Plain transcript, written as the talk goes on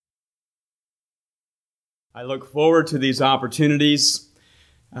I look forward to these opportunities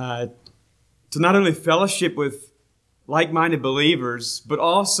to not only fellowship with like-minded believers, but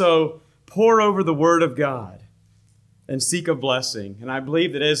also pour over the Word of God and seek a blessing. And I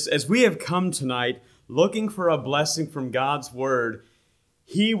believe that as we have come tonight looking for a blessing from God's Word,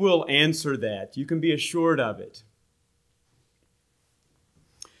 He will answer that. You can be assured of it.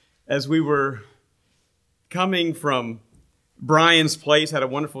 As we were coming from Brian's place, had a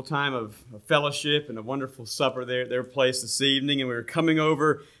wonderful time of fellowship and a wonderful supper there at their place this evening, and we were coming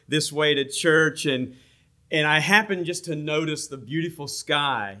over this way to church, and I happened just to notice the beautiful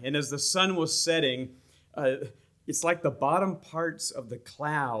sky. And as the sun was setting, it's like the bottom parts of the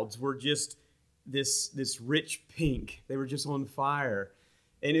clouds were just this rich pink. They were just on fire,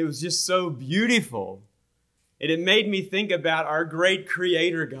 and it was just so beautiful. And it made me think about our great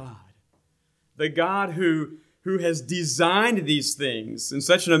Creator God, the God who has designed these things in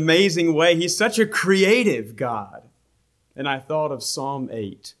such an amazing way. He's such a creative God. And I thought of Psalm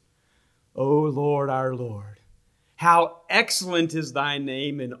 8. O Lord, our Lord, how excellent is thy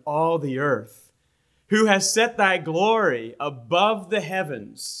name in all the earth, who has set thy glory above the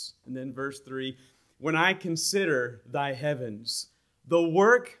heavens. And then verse 3, when I consider thy heavens, the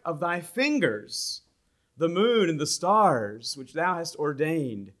work of thy fingers, the moon and the stars, which thou hast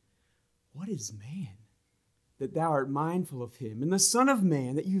ordained. What is man, that thou art mindful of him, and the Son of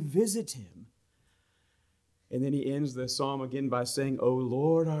Man, that you visit him? And then he ends the psalm again by saying, O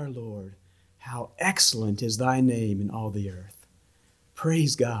Lord, our Lord, how excellent is thy name in all the earth.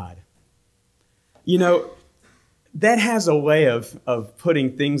 Praise God. You know, that has a way of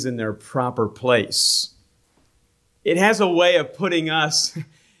putting things in their proper place. It has a way of putting us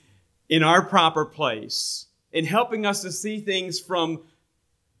in our proper place and helping us to see things from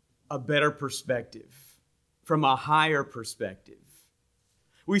a better perspective, from a higher perspective.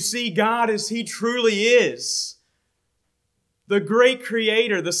 We see God as He truly is, the great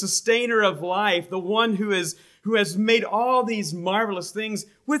Creator, the sustainer of life, the one who has made all these marvelous things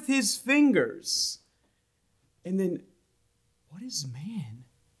with His fingers. And then, what is man?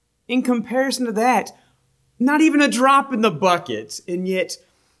 In comparison to that, not even a drop in the bucket, and yet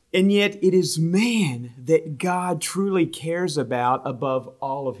it is man that God truly cares about above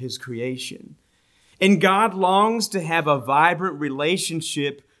all of His creation. And God longs to have a vibrant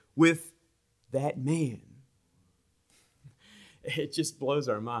relationship with that man. It just blows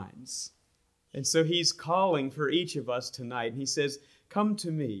our minds. And so He's calling for each of us tonight. And He says, come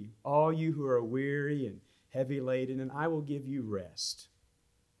to me, all you who are weary and heavy laden, and I will give you rest.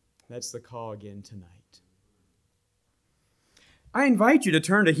 That's the call again tonight. I invite you to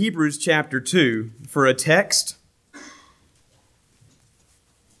turn to Hebrews chapter 2 for a text.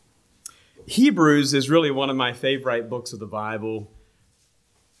 Hebrews is really one of my favorite books of the Bible.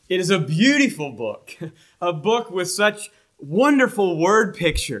 It is a beautiful book, a book with such wonderful word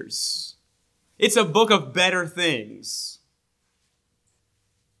pictures. It's a book of better things.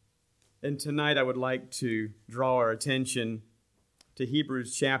 And tonight I would like to draw our attention to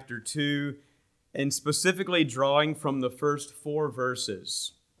Hebrews chapter 2, and specifically drawing from the first 4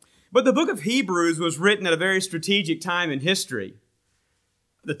 verses. But the book of Hebrews was written at a very strategic time in history.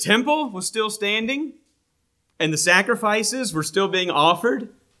 The temple was still standing, and the sacrifices were still being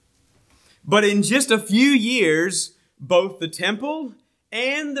offered. But in just a few years, both the temple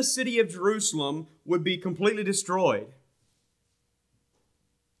and the city of Jerusalem would be completely destroyed.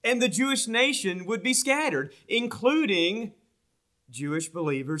 And the Jewish nation would be scattered, including Jewish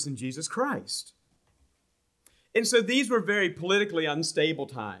believers in Jesus Christ. And so these were very politically unstable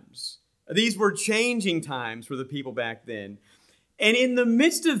times. These were changing times for the people back then. And in the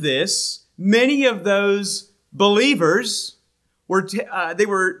midst of this, many of those believers were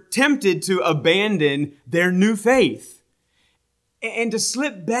tempted to abandon their new faith and to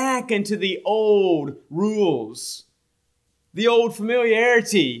slip back into the old rules, the old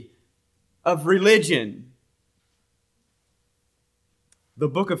familiarity of religion. The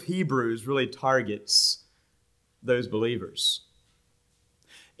book of Hebrews really targets those believers.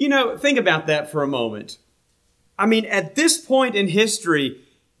 You know, think about that for a moment. I mean, at this point in history,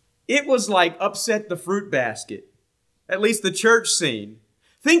 it was like upset the fruit basket, at least the church scene.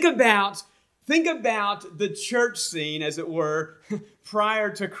 Think about the church scene, as it were,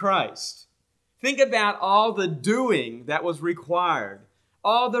 prior to Christ. Think about all the doing that was required,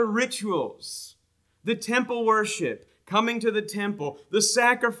 all the rituals, the temple worship, coming to the temple, the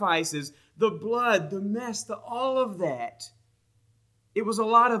sacrifices, the blood, the mess, all of that. It was a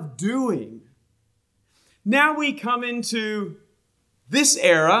lot of doing. Now we come into this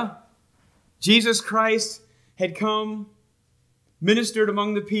era. Jesus Christ had come, ministered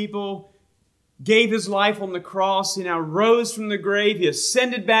among the people, gave his life on the cross. He now rose from the grave. He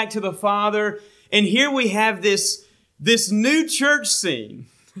ascended back to the Father. And here we have this new church scene.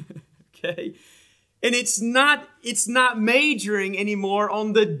 Okay? And it's not majoring anymore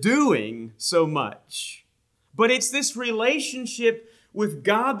on the doing so much. But it's this relationship with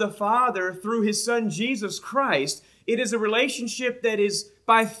God the Father through his Son Jesus Christ. It is a relationship that is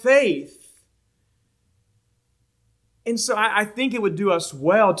by faith. And so I think it would do us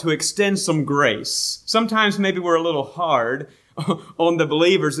well to extend some grace. Sometimes maybe we're a little hard on the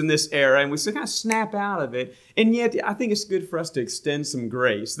believers in this era, and we kind of snap out of it. And yet, I think it's good for us to extend some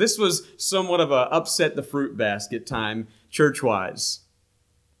grace. This was somewhat of a upset the fruit basket time, church-wise.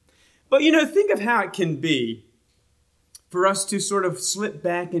 But, think of how it can be for us to sort of slip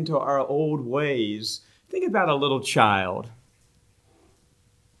back into our old ways. Think about a little child.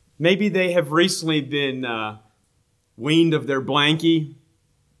 Maybe they have recently been weaned of their blankie,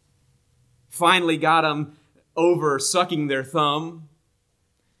 finally got them over sucking their thumb.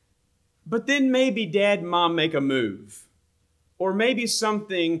 But then maybe dad and mom make a move. Or maybe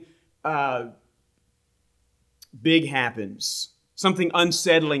something big happens. Something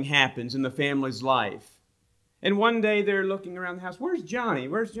unsettling happens in the family's life. And one day they're looking around the house, where's Johnny?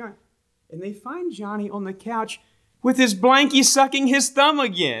 Where's Johnny? And they find Johnny on the couch with his blankie sucking his thumb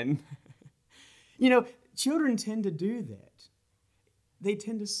again. Children tend to do that. They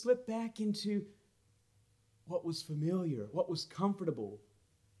tend to slip back into what was familiar, what was comfortable,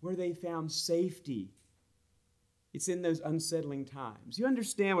 where they found safety. It's in those unsettling times. You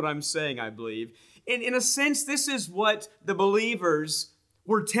understand what I'm saying, I believe. And in a sense, this is what the believers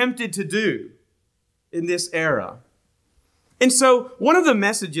were tempted to do in this era. And so one of the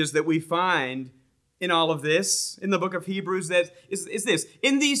messages that we find in all of this, in the book of Hebrews, is this.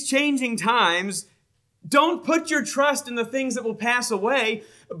 In these changing times, don't put your trust in the things that will pass away,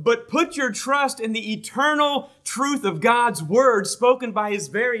 but put your trust in the eternal truth of God's word spoken by his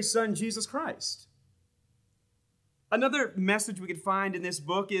very Son, Jesus Christ. Another message we could find in this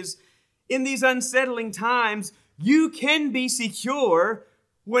book is, in these unsettling times, you can be secure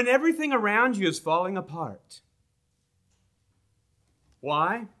when everything around you is falling apart.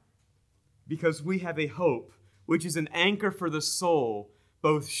 Why? Because we have a hope which is an anchor for the soul,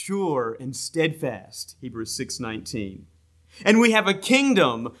 both sure and steadfast, Hebrews 6:19. And we have a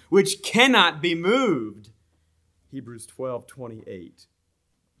kingdom which cannot be moved, Hebrews 12:28.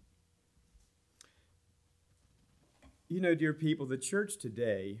 Dear people, the church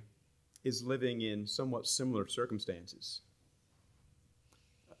today is living in somewhat similar circumstances.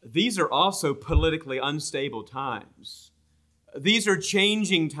 These are also politically unstable times. These are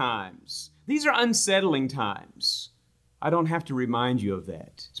changing times. These are unsettling times. I don't have to remind you of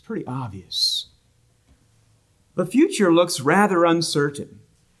that. It's pretty obvious. The future looks rather uncertain.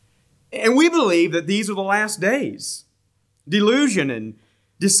 And we believe that these are the last days. Delusion and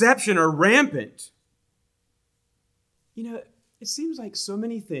deception are rampant. It seems like so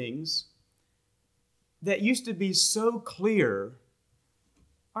many things that used to be so clear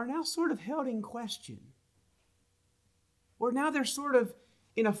are now sort of held in question. Or now they're sort of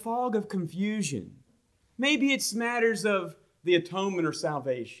in a fog of confusion. Maybe it's matters of the atonement or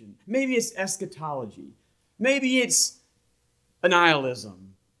salvation. Maybe it's eschatology. Maybe it's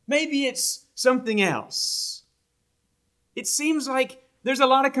annihilism. Maybe it's something else. It seems like there's a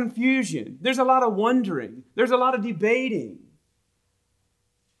lot of confusion. There's a lot of wondering. There's a lot of debating.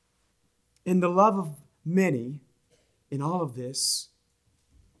 And the love of many in all of this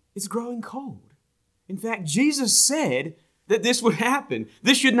is growing cold. In fact, Jesus said that this would happen.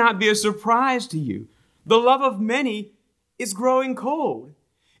 This should not be a surprise to you. The love of many is growing cold.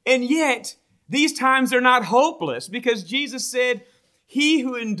 And yet, these times are not hopeless, because Jesus said, he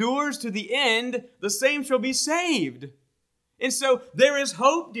who endures to the end, the same shall be saved. And so there is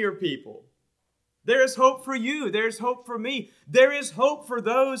hope, dear people. There is hope for you. There is hope for me. There is hope for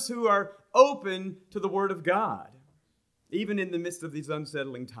those who are open to the Word of God, even in the midst of these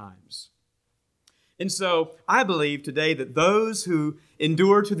unsettling times. And so I believe today that those who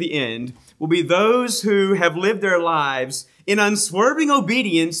endure to the end will be those who have lived their lives in unswerving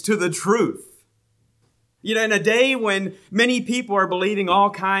obedience to the truth. In a day when many people are believing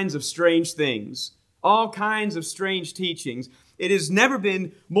all kinds of strange things, all kinds of strange teachings, it has never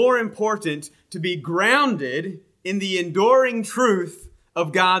been more important to be grounded in the enduring truth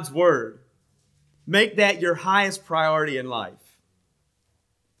of God's Word. Make that your highest priority in life.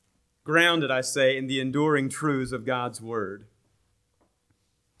 Grounded, I say, in the enduring truths of God's Word.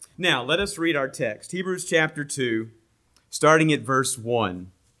 Now, let us read our text. Hebrews chapter 2, starting at verse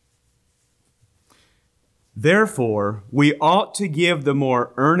 1. Therefore, we ought to give the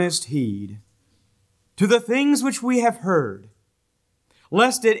more earnest heed to the things which we have heard,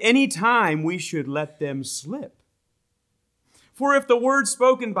 lest at any time we should let them slip. For if the word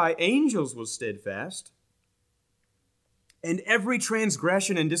spoken by angels was steadfast, and every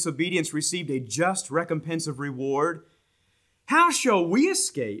transgression and disobedience received a just recompense of reward, how shall we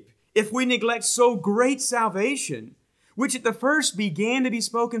escape if we neglect so great salvation, which at the first began to be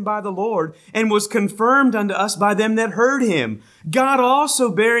spoken by the Lord, and was confirmed unto us by them that heard him, God also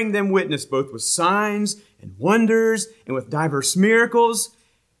bearing them witness both with signs and wonders, and with diverse miracles,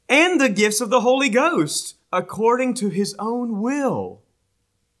 and the gifts of the Holy Ghost, according to his own will?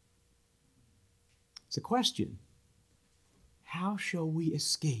 It's a question. How shall we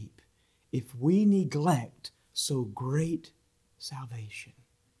escape if we neglect so great salvation?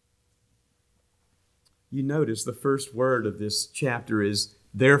 You notice the first word of this chapter is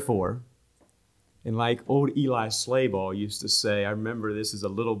therefore. And like old Eli Slayball used to say, I remember this as a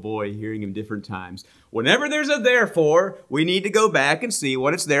little boy hearing him different times. Whenever there's a therefore, we need to go back and see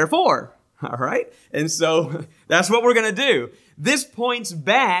what it's there for. All right? And so that's what we're going to do. This points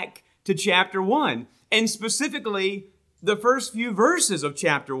back to chapter 1, and specifically the first few verses of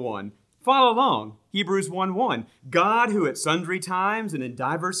chapter 1. Follow along. Hebrews 1:1. God, who at sundry times and in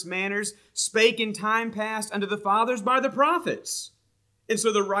diverse manners spake in time past unto the fathers by the prophets. And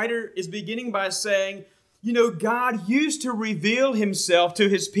so the writer is beginning by saying, God used to reveal himself to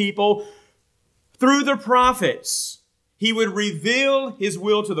his people through the prophets. He would reveal his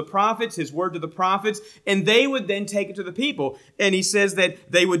will to the prophets, his word to the prophets, and they would then take it to the people. And he says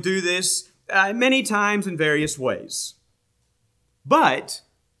that they would do this many times in various ways. But,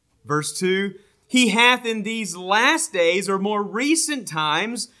 verse 2, he hath in these last days, or more recent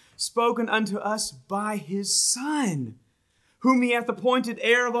times, spoken unto us by his Son, whom he hath appointed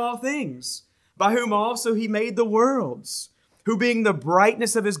heir of all things, by whom also he made the worlds, who being the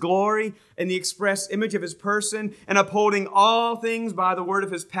brightness of his glory and the express image of his person, and upholding all things by the word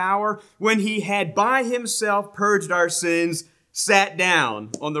of his power, when he had by himself purged our sins, sat down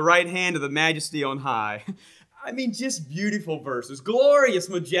on the right hand of the majesty on high. I mean, just beautiful verses, glorious,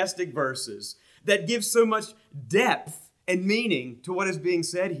 majestic verses that give so much depth and meaning to what is being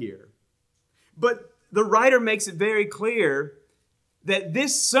said here. But the writer makes it very clear that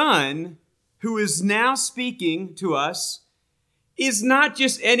this Son who is now speaking to us is not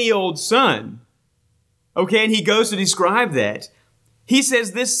just any old son. Okay, and he goes to describe that. He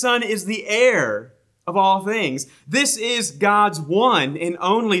says this Son is the heir of all things. This is God's one and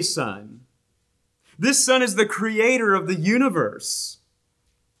only Son. This Son is the creator of the universe.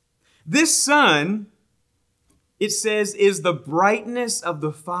 This Son, it says, is the brightness of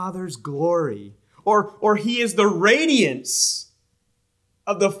the Father's glory. Or he is the radiance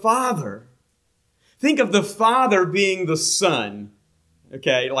of the Father. Think of the Father being the Son.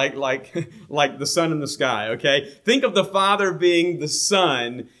 Okay, like the sun in the sky, okay? Think of the Father being the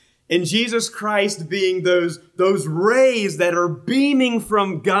Son, and Jesus Christ being those rays that are beaming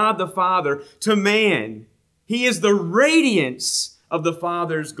from God the Father to man. He is the radiance of the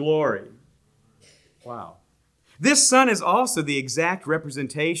Father's glory. Wow. This Son is also the exact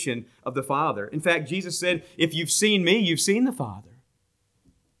representation of the Father. In fact, Jesus said, if you've seen me, you've seen the Father.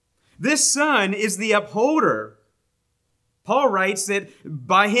 This Son is the upholder. Paul writes that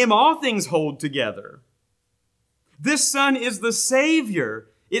by him all things hold together. This Son is the Savior.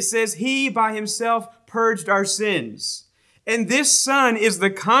 It says he by himself purged our sins. And this Son is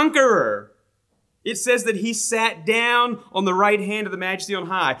the conqueror. It says that he sat down on the right hand of the majesty on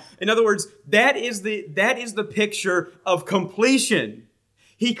high. In other words, that is the picture of completion.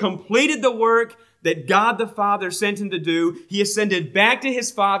 He completed the work that God the Father sent him to do. He ascended back to his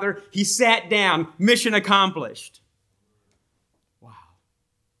Father. He sat down. Mission accomplished. Wow.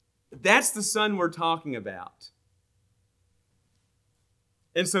 That's the Son we're talking about.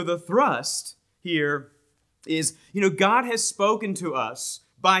 And so the thrust here is, God has spoken to us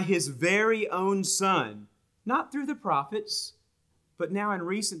by his very own Son, not through the prophets, but now in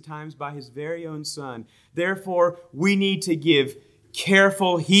recent times by his very own Son. Therefore, we need to give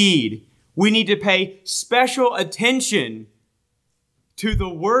careful heed. We need to pay special attention to the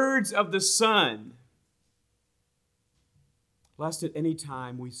words of the Son, lest at any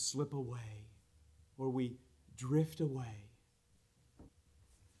time we slip away or we drift away.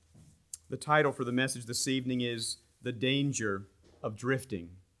 The title for the message this evening is The Danger of Drifting.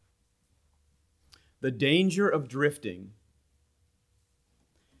 The danger of drifting.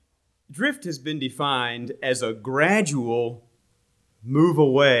 Drift has been defined as a gradual move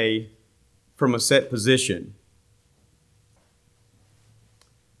away from a set position.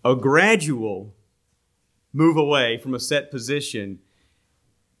 A gradual move away from a set position.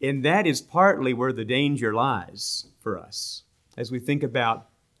 And that is partly where the danger lies for us as we think about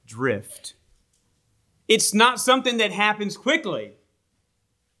drift. It's not something that happens quickly,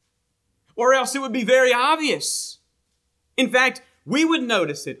 or else it would be very obvious. In fact, we would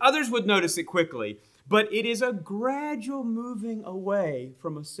notice it, others would notice it quickly, but it is a gradual moving away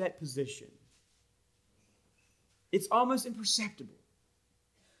from a set position. It's almost imperceptible,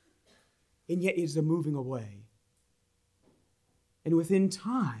 and yet it is a moving away. And within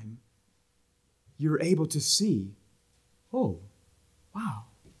time, you're able to see, oh, wow.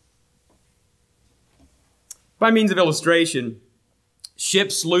 By means of illustration,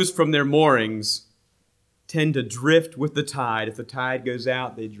 ships loose from their moorings tend to drift with the tide. If the tide goes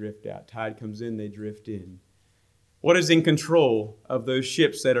out, they drift out. Tide comes in, they drift in. What is in control of those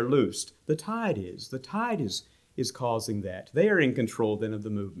ships that are loosed? The tide is. The tide is causing that. They are in control then of the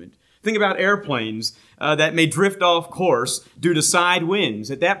movement. Think about airplanes that may drift off course due to side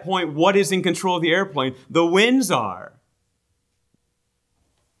winds. At that point, what is in control of the airplane? The winds are.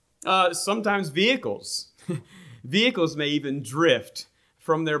 Sometimes vehicles. Vehicles may even drift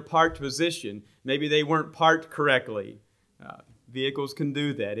from their parked position. Maybe they weren't parked correctly. Vehicles can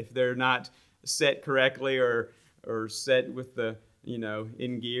do that if they're not set correctly or set with the,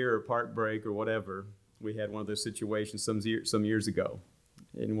 in gear or park brake or whatever. We had one of those situations some years ago.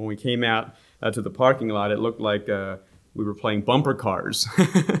 And when we came out to the parking lot, it looked like we were playing bumper cars.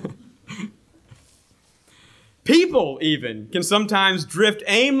 People even can sometimes drift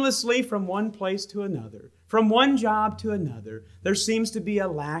aimlessly from one place to another, from one job to another. There seems to be a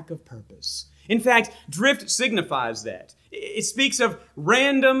lack of purpose. In fact, drift signifies that. It speaks of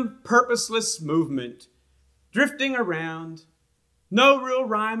random, purposeless movement, drifting around, no real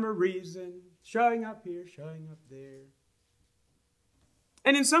rhyme or reason, showing up here, showing up there.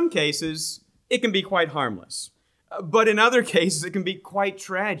 And in some cases, it can be quite harmless. But in other cases, it can be quite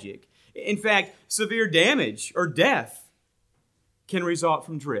tragic. In fact, severe damage or death can result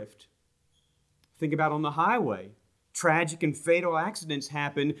from drift. Think about on the highway. Tragic and fatal accidents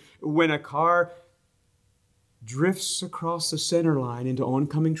happen when a car drifts across the center line into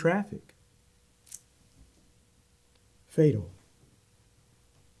oncoming traffic. Fatal.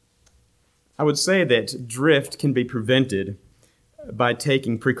 I would say that drift can be prevented by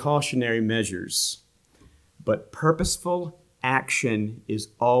taking precautionary measures, but purposeful action is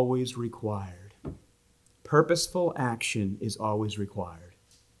always required. Purposeful action is always required.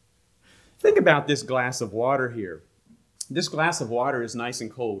 Think about this glass of water here. This glass of water is nice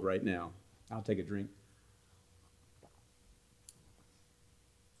and cold right now. I'll take a drink.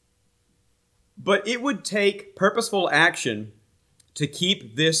 But it would take purposeful action to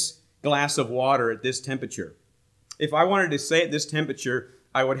keep this glass of water at this temperature. If I wanted to stay at this temperature,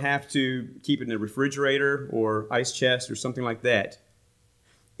 I would have to keep it in a refrigerator or ice chest or something like that.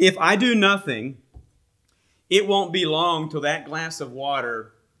 If I do nothing, it won't be long till that glass of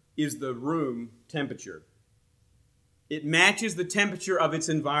water is the room temperature. It matches the temperature of its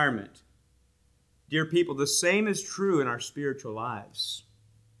environment. Dear people, the same is true in our spiritual lives.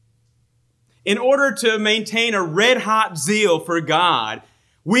 In order to maintain a red-hot zeal for God,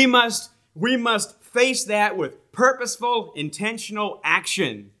 we must face that with purposeful, intentional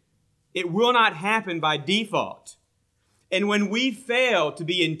action. It will not happen by default. And when we fail to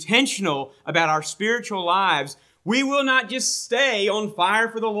be intentional about our spiritual lives, we will not just stay on fire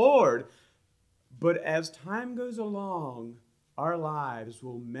for the Lord, but as time goes along, our lives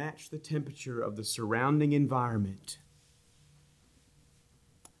will match the temperature of the surrounding environment.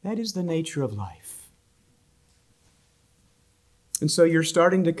 That is the nature of life. And so you're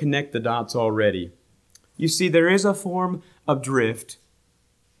starting to connect the dots already. You see, there is a form of drift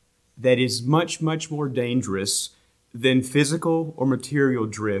that is much, much more dangerous than physical or material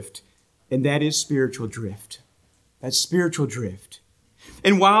drift, and that is spiritual drift. That's spiritual drift.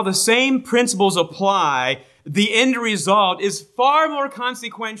 And while the same principles apply, the end result is far more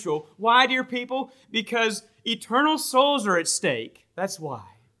consequential. Why, dear people? Because eternal souls are at stake. That's why.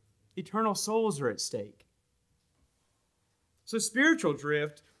 Eternal souls are at stake. So spiritual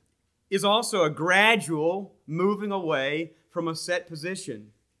drift is also a gradual moving away from a set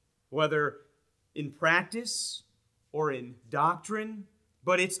position, whether in practice or in doctrine,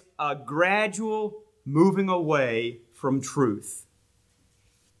 but it's a gradual moving away from truth.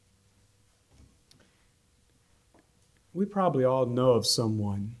 We probably all know of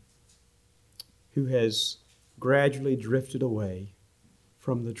someone who has gradually drifted away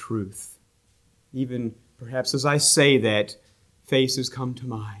from the truth. Even perhaps as I say that, faces come to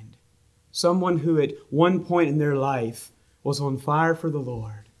mind. Someone who at one point in their life was on fire for the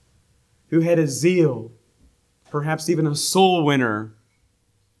Lord, who had a zeal, perhaps even a soul winner,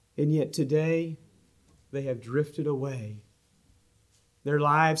 And yet today, they have drifted away. Their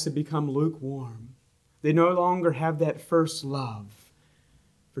lives have become lukewarm. They no longer have that first love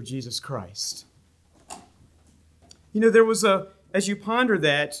for Jesus Christ. As you ponder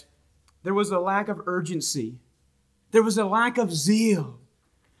that, there was a lack of urgency. There was a lack of zeal.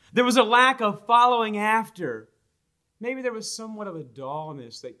 There was a lack of following after. Maybe there was somewhat of a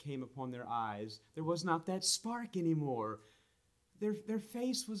dullness that came upon their eyes. There was not that spark anymore. Their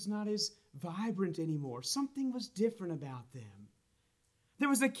face was not as vibrant anymore. Something was different about them. There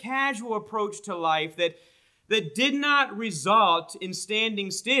was a casual approach to life that did not result in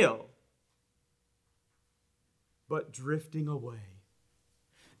standing still, but drifting away.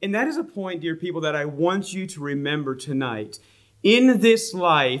 And that is a point, dear people, that I want you to remember tonight. In this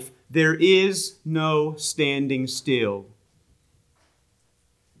life, there is no standing still.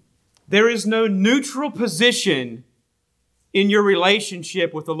 There is no neutral position in your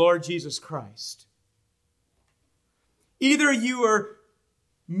relationship with the Lord Jesus Christ. Either you are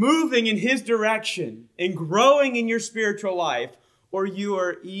moving in His direction and growing in your spiritual life, or you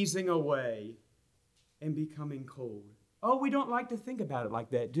are easing away and becoming cold. Oh, we don't like to think about it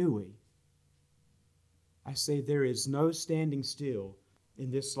like that, do we? I say there is no standing still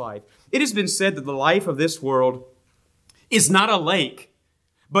in this life. It has been said that the life of this world is not a lake,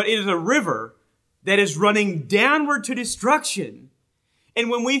 but it is a river that is running downward to destruction. And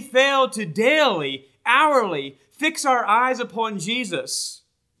when we fail to daily, hourly fix our eyes upon Jesus,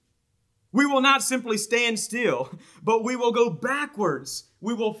 we will not simply stand still, but we will go backwards.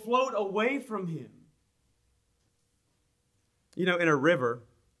 We will float away from Him. In a river,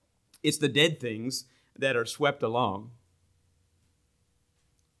 it's the dead things that are swept along.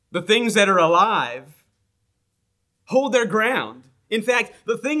 The things that are alive hold their ground. In fact,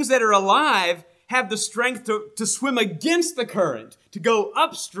 the things that are alive have the strength to swim against the current, to go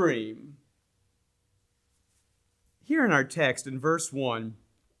upstream. Here in our text, in verse 1,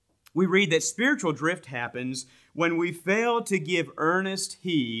 we read that spiritual drift happens when we fail to give earnest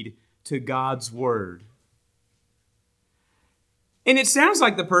heed to God's word. And it sounds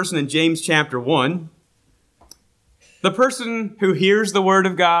like the person in James chapter 1, the person who hears the word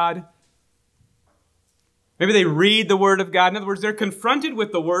of God, maybe they read the word of God. In other words, they're confronted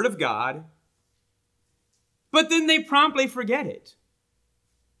with the word of God, but then they promptly forget it.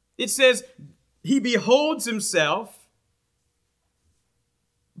 It says, he beholds himself,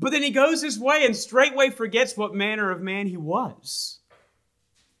 but then he goes his way and straightway forgets what manner of man he was.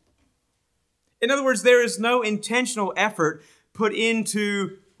 In other words, there is no intentional effort put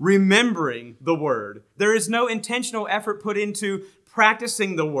into remembering the word. There is no intentional effort put into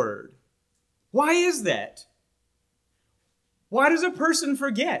practicing the word. Why is that? Why does a person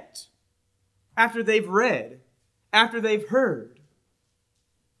forget after they've read, after they've heard?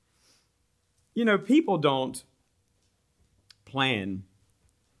 People don't plan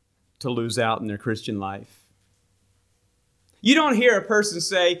to lose out in their Christian life. You don't hear a person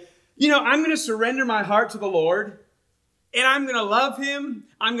say, I'm going to surrender my heart to the Lord, and I'm going to love Him.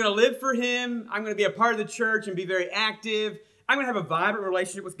 I'm going to live for Him. I'm going to be a part of the church and be very active. I'm going to have a vibrant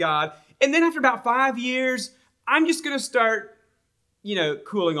relationship with God. And then after about 5 years, I'm just going to start,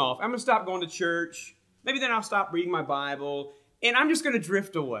 cooling off. I'm going to stop going to church. Maybe then I'll stop reading my Bible. And I'm just going to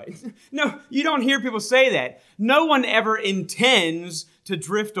drift away. No, you don't hear people say that. No one ever intends to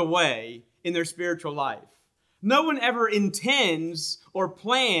drift away in their spiritual life. No one ever intends or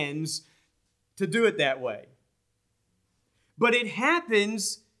plans to do it that way. But it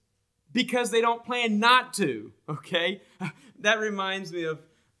happens because they don't plan not to, okay? That reminds me of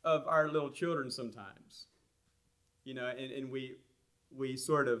our little children sometimes. And we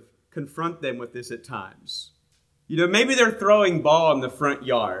sort of confront them with this at times. Maybe they're throwing ball in the front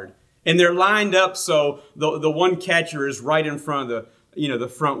yard, and they're lined up so the one catcher is right in front of the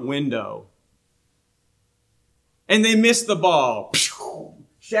front window. And they miss the ball,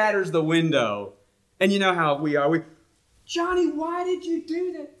 shatters the window. And you know how we are. Johnny, why did you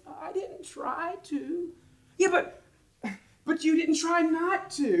do that? I didn't try to. Yeah, but you didn't try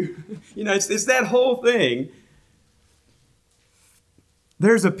not to. It's that whole thing.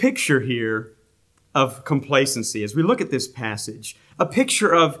 There's a picture here of complacency as we look at this passage. A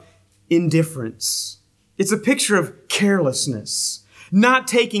picture of indifference. It's a picture of carelessness. Not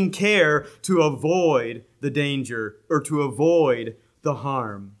taking care to avoid the danger or to avoid the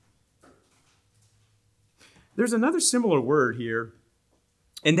harm. There's another similar word here,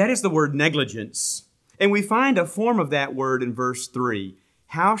 and that is the word negligence. And we find a form of that word in verse 3.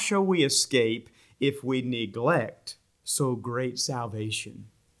 How shall we escape if we neglect so great salvation?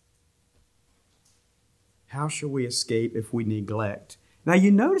 How shall we escape if we neglect Now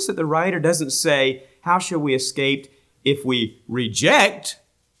you notice that the writer doesn't say, how shall we escape if we reject?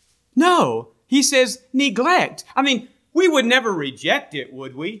 No, he says neglect. We would never reject it,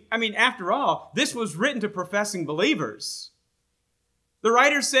 would we? After all, this was written to professing believers. The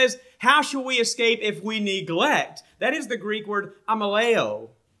writer says, how shall we escape if we neglect? That is the Greek word amaleo.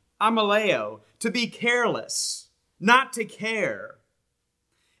 Amaleo, to be careless, not to care.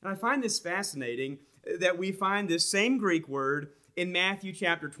 And I find this fascinating that we find this same Greek word in Matthew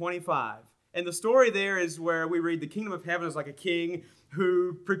chapter 25. And the story there is where we read the kingdom of heaven is like a king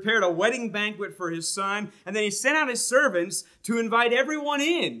who prepared a wedding banquet for his son, and then he sent out his servants to invite everyone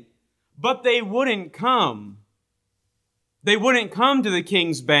in. But they wouldn't come. They wouldn't come to the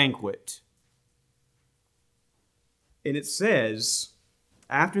king's banquet. And it says,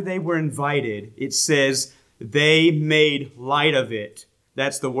 after they were invited, it says they made light of it.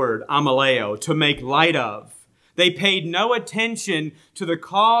 That's the word, amaleo, to make light of. They paid no attention to the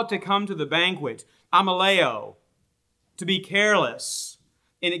call to come to the banquet, amaleo, to be careless.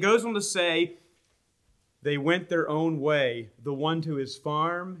 And it goes on to say, they went their own way, the one to his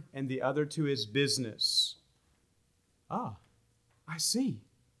farm and the other to his business. Ah, I see.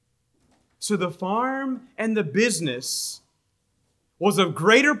 So the farm and the business was of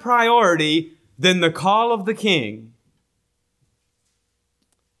greater priority than the call of the king.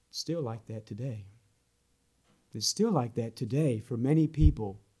 Still like that today. It's still like that today for many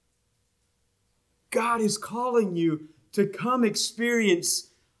people. God is calling you to come experience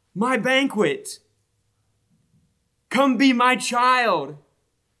my banquet. Come be my child.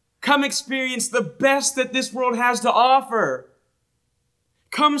 Come experience the best that this world has to offer.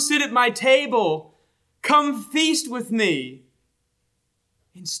 Come sit at my table. Come feast with me.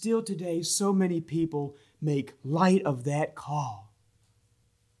 And still today, so many people make light of that call.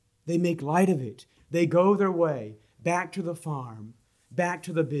 They make light of it. They go their way, back to the farm, back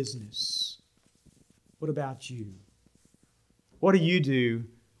to the business. What about you? What do you do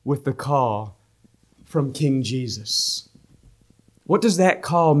with the call from King Jesus? What does that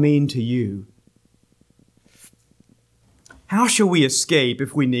call mean to you? How shall we escape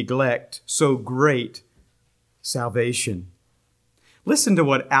if we neglect so great salvation? Listen to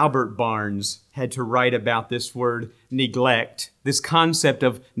what Albert Barnes had to write about this word neglect, this concept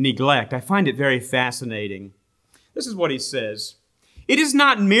of neglect. I find it very fascinating. This is what he says. It is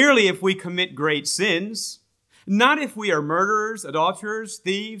not merely if we commit great sins, not if we are murderers, adulterers,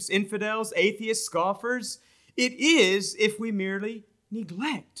 thieves, infidels, atheists, scoffers. It is if we merely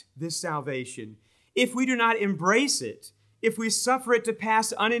neglect this salvation, if we do not embrace it, if we suffer it to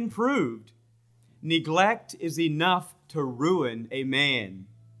pass unimproved. Neglect is enough to ruin a man.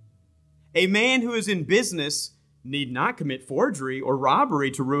 A man who is in business need not commit forgery or robbery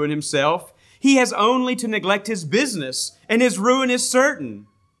to ruin himself. He has only to neglect his business, and his ruin is certain.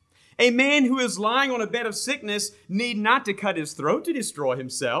 A man who is lying on a bed of sickness need not to cut his throat to destroy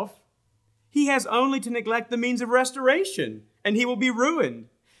himself. He has only to neglect the means of restoration, and he will be ruined.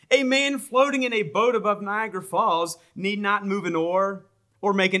 A man floating in a boat above Niagara Falls need not move an oar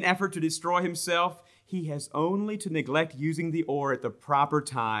or make an effort to destroy himself. He has only to neglect using the oar at the proper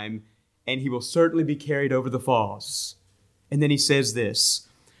time, and he will certainly be carried over the falls. And then he says this,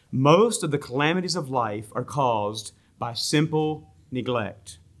 most of the calamities of life are caused by simple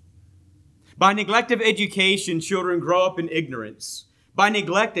neglect. By neglect of education, children grow up in ignorance. By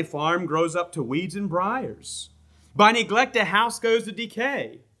neglect, a farm grows up to weeds and briars. By neglect, a house goes to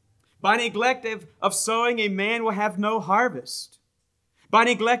decay. By neglect of sowing, a man will have no harvest. By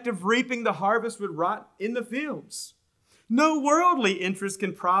neglect of reaping, the harvest would rot in the fields. No worldly interest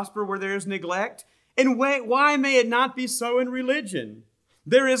can prosper where there is neglect. And why may it not be so in religion?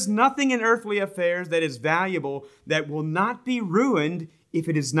 There is nothing in earthly affairs that is valuable that will not be ruined if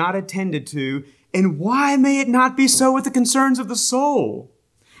it is not attended to. And why may it not be so with the concerns of the soul?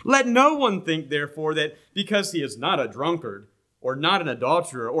 Let no one think, therefore, that because he is not a drunkard or not an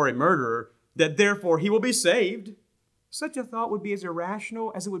adulterer or a murderer, that therefore he will be saved. Such a thought would be as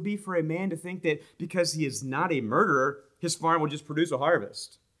irrational as it would be for a man to think that because he is not a murderer, his farm will just produce a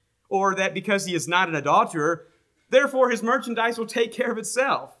harvest. Or that because he is not an adulterer, therefore his merchandise will take care of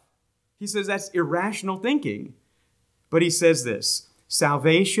itself. He says that's irrational thinking. But he says this,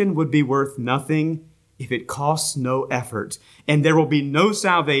 salvation would be worth nothing if it costs no effort, and there will be no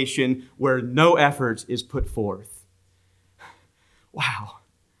salvation where no effort is put forth. Wow.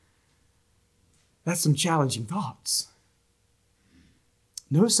 That's some challenging thoughts.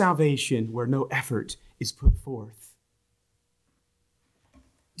 No salvation where no effort is put forth.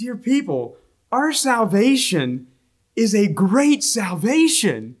 Dear people, our salvation is a great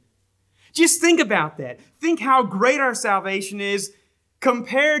salvation. Just think about that. Think how great our salvation is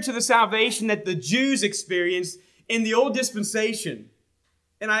compared to the salvation that the Jews experienced in the old dispensation.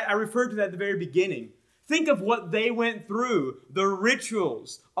 And I referred to that at the very beginning. Think of what they went through, the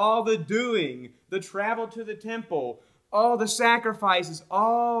rituals, all the doing, the travel to the temple, all the sacrifices,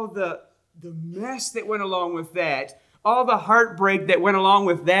 all the mess that went along with that, all the heartbreak that went along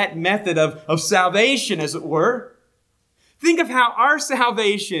with that method of salvation, as it were. Think of how our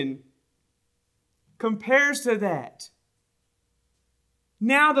salvation compares to that.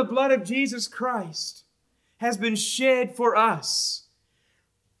 Now the blood of Jesus Christ has been shed for us.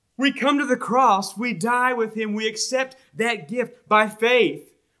 We come to the cross, we die with Him, we accept that gift by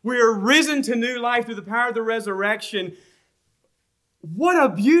faith. We are risen to new life through the power of the resurrection. What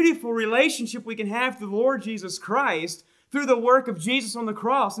a beautiful relationship we can have to the Lord Jesus Christ through the work of Jesus on the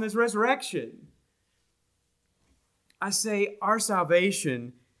cross and His resurrection. I say our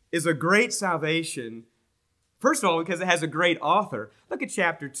salvation is a great salvation, first of all, because it has a great author. Look at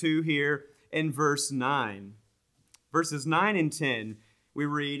chapter 2 here in verse 9. Verses 9 and 10, we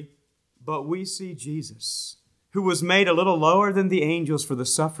read, "But we see Jesus, who was made a little lower than the angels for the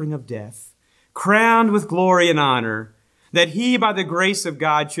suffering of death, crowned with glory and honor, that He, by the grace of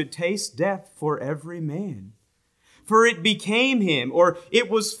God, should taste death for every man. For it became Him, or it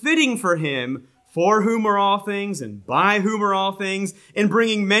was fitting for Him, for whom are all things, and by whom are all things, in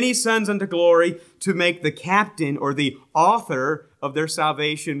bringing many sons unto glory, to make the captain or the author of their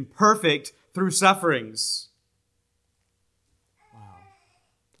salvation perfect through sufferings." Wow.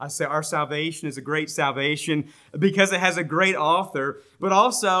 I say our salvation is a great salvation because it has a great author, but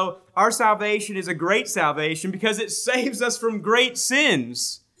also our salvation is a great salvation because it saves us from great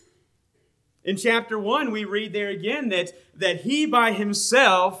sins. In chapter 1, we read there again that He by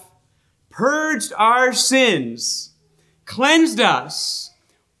Himself purged our sins, cleansed us,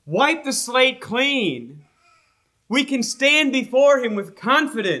 wiped the slate clean. We can stand before Him with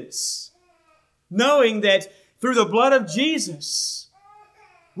confidence, knowing that through the blood of Jesus,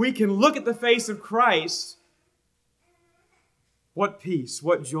 we can look at the face of Christ. What peace,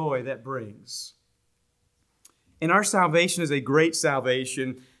 what joy that brings. And our salvation is a great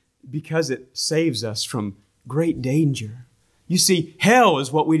salvation because it saves us from great danger. You see, hell is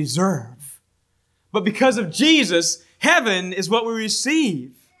what we deserve. But because of Jesus, heaven is what we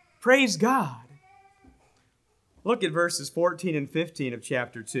receive. Praise God. Look at verses 14 and 15 of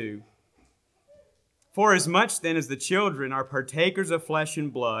chapter 2. "For as much then as the children are partakers of flesh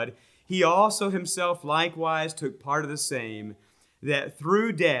and blood, He also Himself likewise took part of the same, that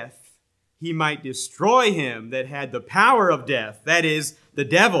through death He might destroy him that had the power of death, that is, the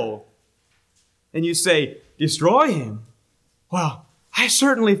devil." And you say, destroy him? Well, I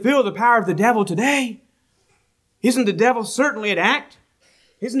certainly feel the power of the devil today. Isn't the devil certainly at act?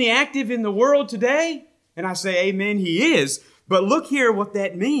 Isn't he active in the world today? And I say, amen, he is. But look here what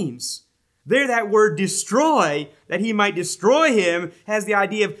that means. There, that word destroy, that He might destroy him, has the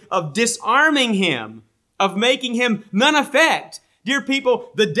idea of disarming him, of making him none effect. Dear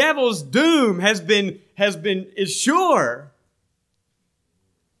people, the devil's doom is sure.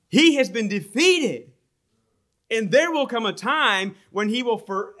 He has been defeated. And there will come a time when he will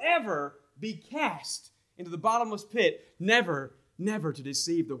forever be cast into the bottomless pit, never to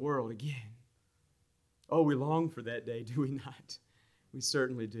deceive the world again. Oh, we long for that day, do we not? We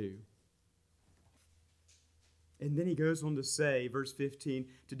certainly do. And then he goes on to say, verse 15,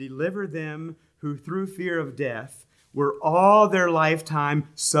 to deliver them who through fear of death were all their lifetime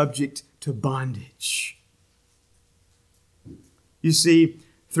subject to bondage. You see,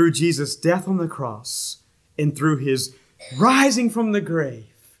 through Jesus' death on the cross and through His rising from the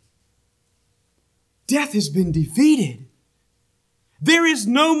grave, death has been defeated. There is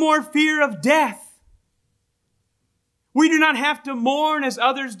no more fear of death. We do not have to mourn as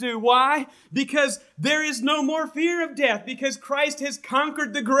others do. Why? Because there is no more fear of death, because Christ has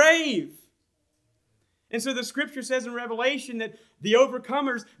conquered the grave. And so the Scripture says in Revelation that the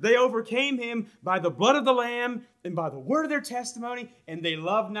overcomers, they overcame Him by the blood of the Lamb and by the word of their testimony, and they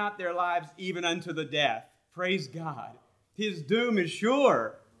loved not their lives even unto the death. Praise God. His doom is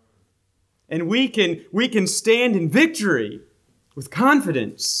sure. And we can stand in victory with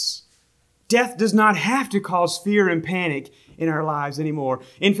confidence. Death does not have to cause fear and panic in our lives anymore.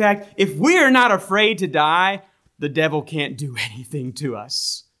 In fact, if we are not afraid to die, the devil can't do anything to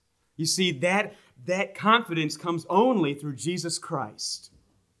us. You see, that confidence comes only through Jesus Christ.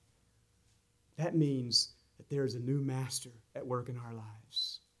 That means that there is a new master at work in our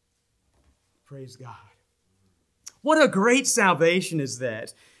lives. Praise God. What a great salvation is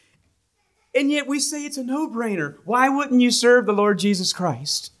that. And yet we say it's a no-brainer. Why wouldn't you serve the Lord Jesus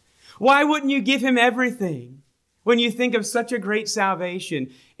Christ? Why wouldn't you give Him everything? When you think of such a great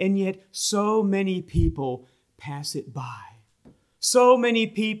salvation, and yet so many people pass it by. So many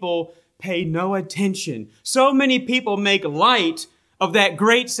people pay no attention. So many people make light of that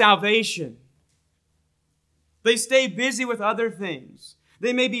great salvation. They stay busy with other things.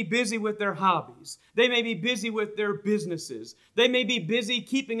 They may be busy with their hobbies. They may be busy with their businesses. They may be busy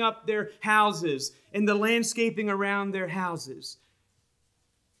keeping up their houses and the landscaping around their houses.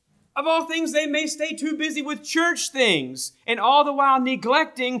 Of all things, they may stay too busy with church things, and all the while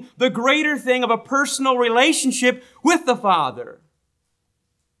neglecting the greater thing of a personal relationship with the Father.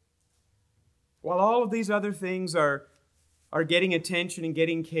 While all of these other things are getting attention and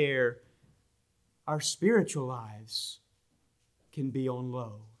getting care, our spiritual lives can be on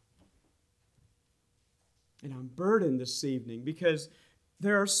low. And I'm burdened this evening because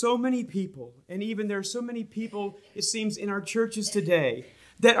there are so many people, and even there are so many people, it seems, in our churches today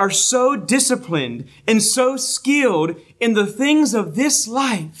that are so disciplined and so skilled in the things of this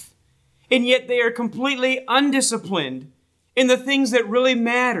life, and yet they are completely undisciplined in the things that really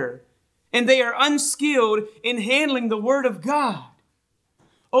matter, and they are unskilled in handling the Word of God.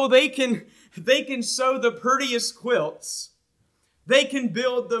 Oh, they can sew the prettiest quilts. They can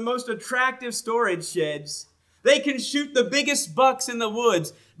build the most attractive storage sheds. They can shoot the biggest bucks in the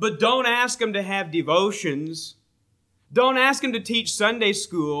woods, but don't ask them to have devotions. Don't ask them to teach Sunday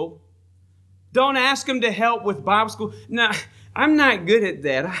school. Don't ask them to help with Bible school. No, I'm not good at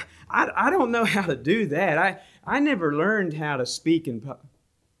that. I don't know how to do that. I never learned how to speak in public.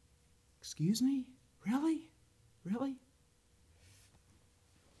 Excuse me? Really? Really?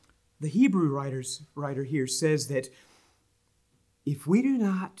 The Hebrew writer here says that if we do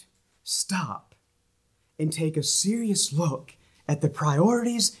not stop and take a serious look at the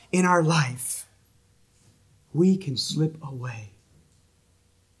priorities in our life, we can slip away.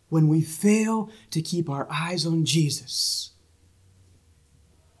 When we fail to keep our eyes on Jesus,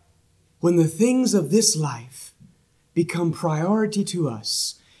 when the things of this life become priority to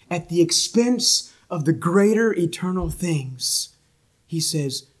us at the expense of the greater eternal things, he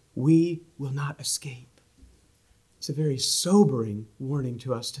says, we will not escape. It's a very sobering warning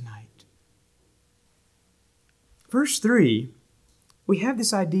to us tonight. Verse 3, we have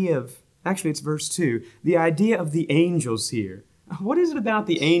this idea of, actually it's verse 2, the idea of the angels here. What is it about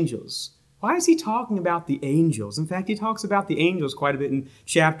the angels? Why is he talking about the angels? In fact, he talks about the angels quite a bit in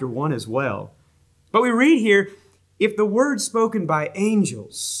chapter 1 as well. But we read here, if the word spoken by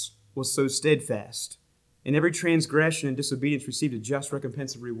angels was so steadfast, and every transgression and disobedience received a just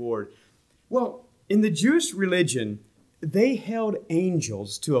recompense and reward. Well, in the Jewish religion, they held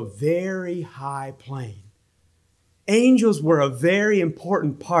angels to a very high plane. Angels were a very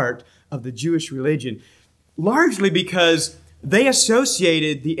important part of the Jewish religion, largely because they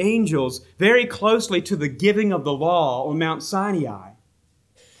associated the angels very closely to the giving of the law on Mount Sinai.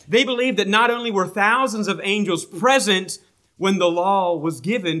 They believed that not only were thousands of angels present when the law was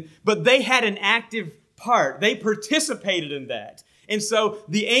given, but they had an active part. They participated in that. And so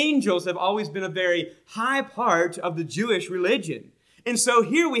the angels have always been a very high part of the Jewish religion. And so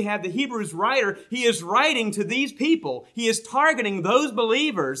here we have the Hebrews writer. He is writing to these people. He is targeting those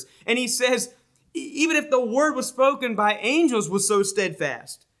believers. And he says, even if the word was spoken by angels was so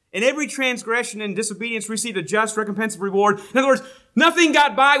steadfast, and every transgression and disobedience received a just recompense of reward. In other words, nothing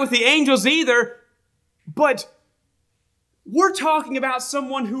got by with the angels either, but we're talking about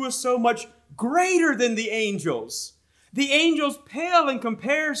someone who is so much greater than the angels. The angels pale in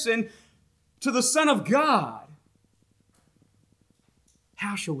comparison to the Son of God.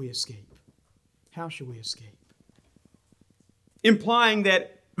 How shall we escape? How shall we escape? Implying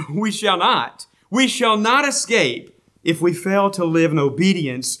that we shall not. We shall not escape if we fail to live in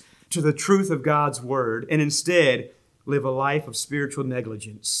obedience to the truth of God's Word and instead live a life of spiritual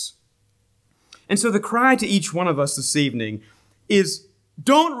negligence. And so the cry to each one of us this evening is,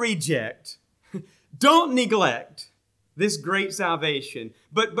 don't reject, don't neglect this great salvation,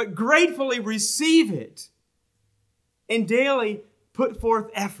 but gratefully receive it and daily put forth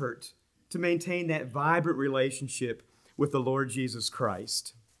effort to maintain that vibrant relationship with the Lord Jesus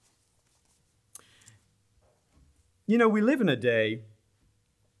Christ. You know, we live in a day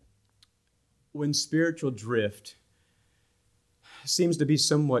when spiritual drift seems to be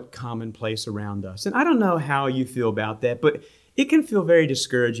somewhat commonplace around us. And I don't know how you feel about that, but it can feel very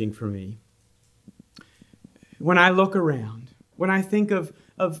discouraging for me. When I look around, when I think of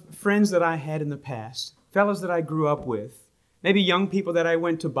friends that I had in the past, fellows that I grew up with, maybe young people that I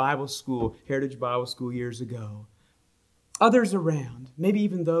went to Bible school, Heritage Bible School years ago, others around, maybe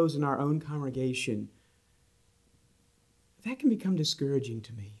even those in our own congregation, that can become discouraging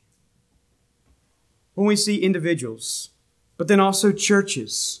to me. when we see individuals, but then also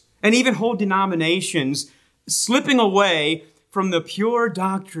churches and even whole denominations slipping away from the pure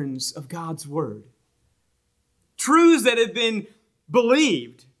doctrines of God's Word. Truths that have been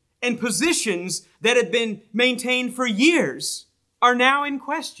believed and positions that have been maintained for years are now in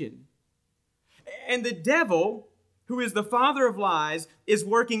question. And the devil, who is the father of lies, is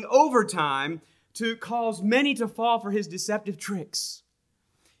working overtime to cause many to fall for his deceptive tricks.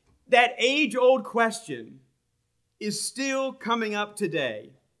 That age-old question is still coming up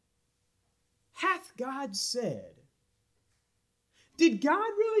today. Hath God said? Did God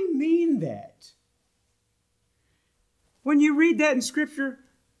really mean that? When you read that in Scripture,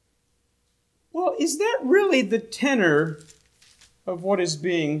 well, is that really the tenor of what is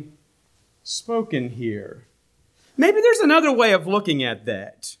being spoken here? Maybe there's another way of looking at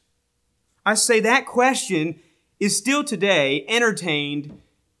that. I say that question is still today entertained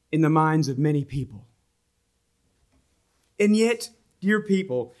in the minds of many people. And yet, dear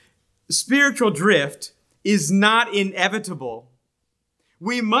people, spiritual drift is not inevitable.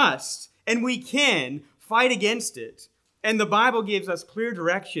 We must and we can fight against it. And the Bible gives us clear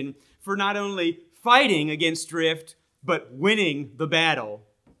direction for not only fighting against drift, but winning the battle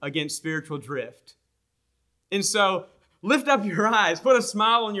against spiritual drift. And so, lift up your eyes, put a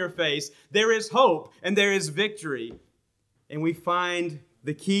smile on your face. There is hope and there is victory. And we find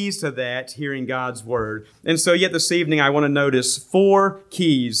the keys to that here in God's Word. And so yet this evening I want to notice 4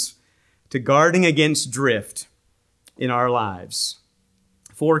 keys to guarding against drift in our lives.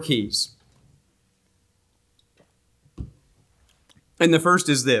 4 keys. And the first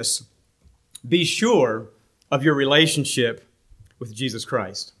is this: be sure of your relationship with Jesus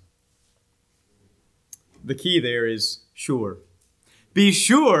Christ. The key there is sure. Be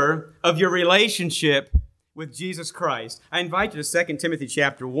sure of your relationship with Jesus Christ. I invite you to 2 Timothy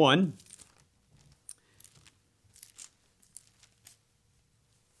chapter 1.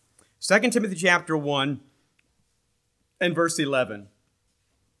 2 Timothy chapter 1 and verse 11.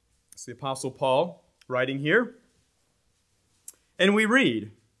 It's the Apostle Paul writing here. And we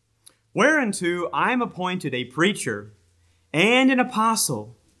read, "Whereunto I am appointed a preacher and an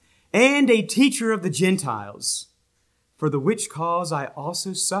apostle and a teacher of the Gentiles, for the which cause I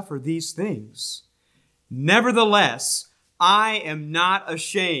also suffer these things. Nevertheless, I am not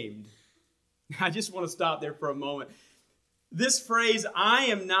ashamed." I just want to stop there for a moment. This phrase, "I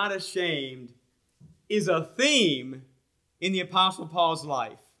am not ashamed," is a theme in the Apostle Paul's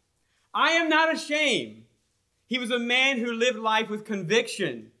life. I am not ashamed. He was a man who lived life with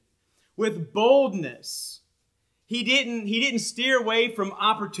conviction, with boldness. He didn't steer away from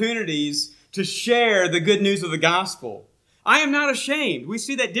opportunities to share the good news of the gospel. I am not ashamed. We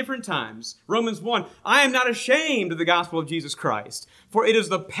see that different times. Romans 1, I am not ashamed of the gospel of Jesus Christ, for it is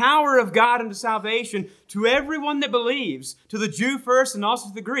the power of God unto salvation to everyone that believes, to the Jew first and also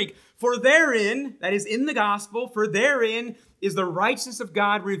to the Greek. For therein, that is in the gospel, for therein is the righteousness of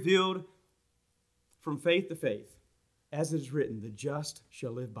God revealed from faith to faith. As it is written, the just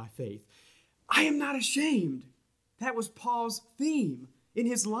shall live by faith. I am not ashamed. That was Paul's theme in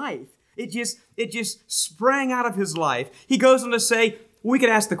his life. It just sprang out of his life. He goes on to say, we could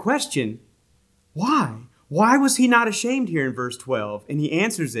ask the question, why? Why was he not ashamed here in verse 12? And he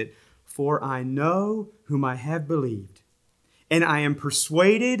answers it, for I know whom I have believed, and I am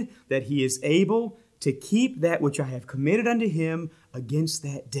persuaded that he is able to keep that which I have committed unto him against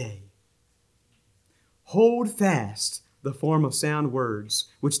that day. Hold fast the form of sound words,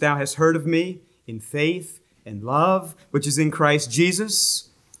 which thou hast heard of me in faith and love, which is in Christ Jesus.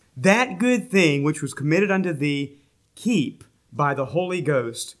 That good thing which was committed unto thee, keep by the Holy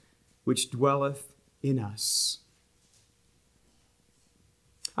Ghost, which dwelleth in us.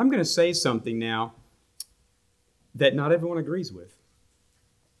 I'm going to say something now that not everyone agrees with.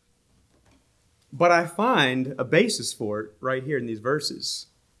 But I find a basis for it right here in these verses.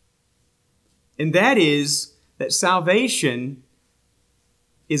 And that is that salvation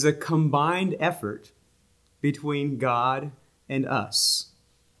is a combined effort between God and us.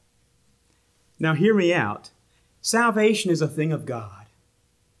 Now hear me out. Salvation is a thing of God.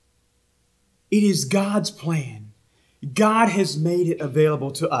 It is God's plan. God has made it available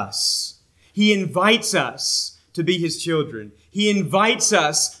to us. He invites us to be His children. He invites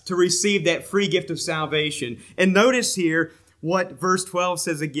us to receive that free gift of salvation. And notice here what verse 12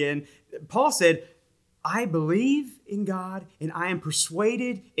 says again. Paul said, I believe in God and I am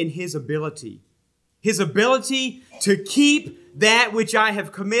persuaded in His ability. His ability to keep that which I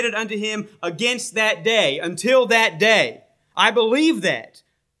have committed unto Him against that day, until that day. I believe that.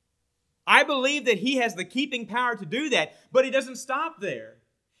 I believe that He has the keeping power to do that, but He doesn't stop there.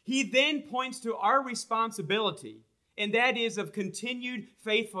 He then points to our responsibility, and that is of continued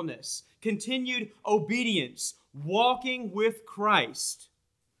faithfulness, continued obedience, walking with Christ.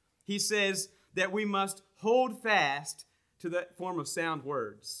 He says that we must hold fast to that form of sound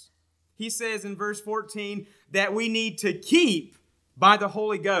words. He says in verse 14 that we need to keep by the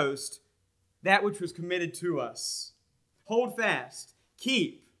Holy Ghost that which was committed to us. Hold fast,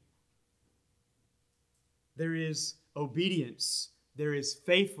 keep. There is obedience, there is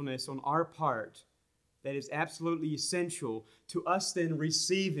faithfulness on our part that is absolutely essential to us then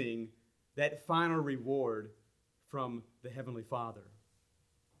receiving that final reward from the Heavenly Father.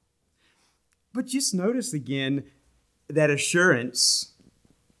 But just notice again that assurance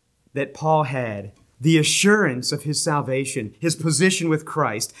that Paul had, the assurance of his salvation, his position with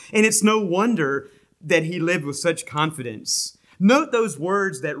Christ. And it's no wonder that he lived with such confidence. Note those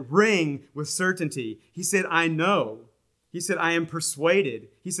words that ring with certainty. He said, I know. He said, I am persuaded.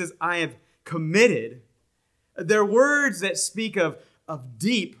 He says, I have committed. They're words that speak of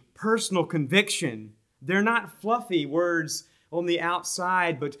deep personal conviction. They're not fluffy words on the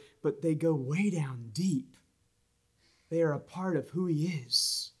outside, but they go way down deep. They are a part of who he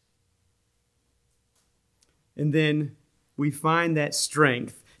is. And then we find that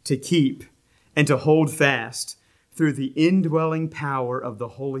strength to keep and to hold fast through the indwelling power of the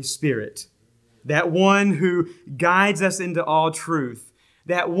Holy Spirit, that one who guides us into all truth,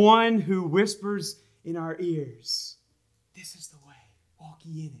 that one who whispers in our ears, this is the way, walk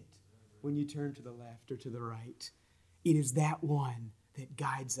ye in it, when you turn to the left or to the right. It is that one that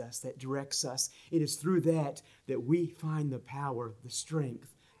guides us, that directs us. It is through that we find the power, the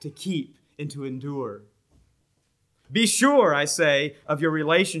strength to keep and to endure. Be sure, I say, of your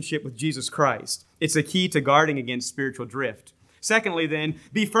relationship with Jesus Christ. It's a key to guarding against spiritual drift. Secondly, then,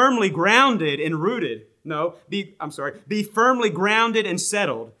 be firmly grounded and rooted. Be firmly grounded and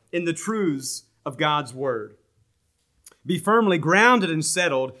settled in the truths of God's Word. Be firmly grounded and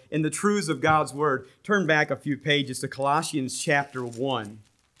settled in the truths of God's Word. Turn back a few pages to Colossians chapter 1.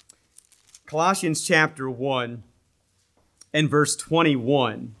 Colossians chapter 1 and verse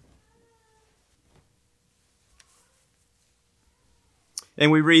 21. And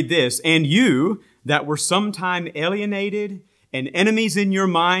we read this, and you that were sometime alienated and enemies in your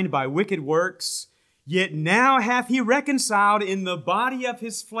mind by wicked works, yet now hath he reconciled in the body of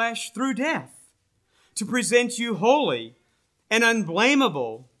his flesh through death, to present you holy and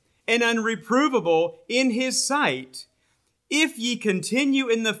unblameable and unreprovable in his sight, if ye continue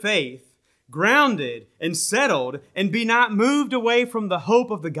in the faith, grounded and settled, and be not moved away from the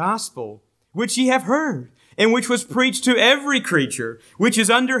hope of the gospel, which ye have heard, and which was preached to every creature which is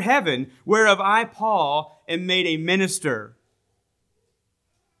under heaven, whereof I, Paul, am made a minister.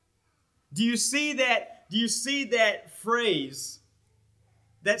 Do you see that? Do you see that phrase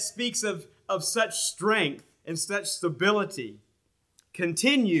that speaks of such strength and such stability?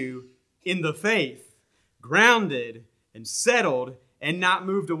 Continue in the faith, grounded and settled and not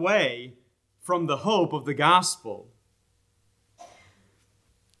moved away from the hope of the gospel.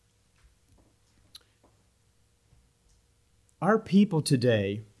 Our people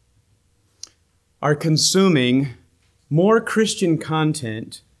today are consuming more Christian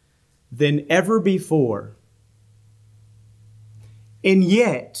content than ever before. And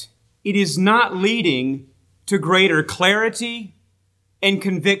yet, it is not leading to greater clarity and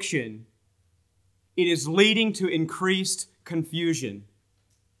conviction. It is leading to increased confusion.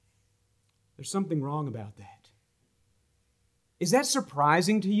 There's something wrong about that. Is that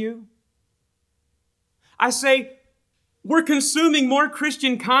surprising to you? I say, we're consuming more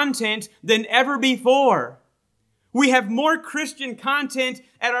Christian content than ever before. We have more Christian content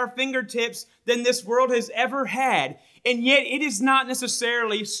at our fingertips than this world has ever had. And yet it is not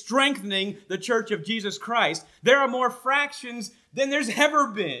necessarily strengthening the Church of Jesus Christ. There are more fractions than there's ever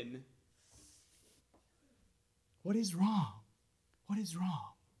been. What is wrong? What is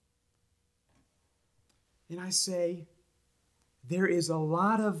wrong? And I say, there is a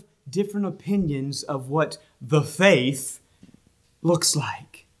lot of different opinions of what the faith looks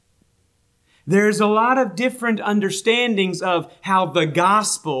like. There's a lot of different understandings of how the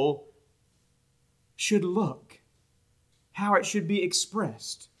gospel should look, how it should be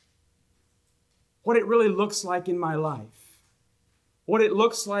expressed, what it really looks like in my life, what it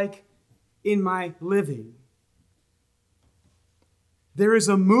looks like in my living. There is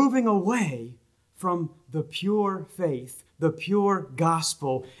a moving away from the pure faith, the pure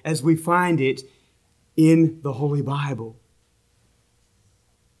gospel as we find it in the Holy Bible.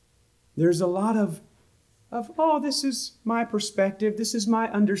 There's a lot of oh, this is my perspective, this is my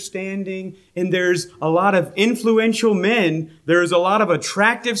understanding, and there's a lot of influential men, there's a lot of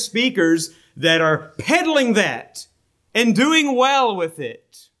attractive speakers that are peddling that and doing well with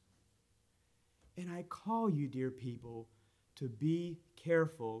it. And I call you, dear people, to be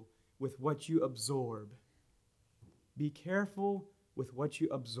careful with what you absorb. Be careful with what you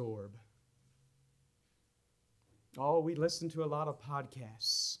absorb. Oh, we listen to a lot of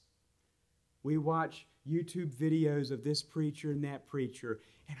podcasts. We watch YouTube videos of this preacher and that preacher.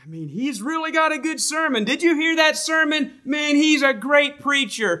 And I mean, he's really got a good sermon. Did you hear that sermon? Man, he's a great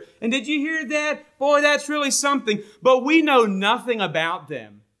preacher. And did you hear that? Boy, that's really something. But we know nothing about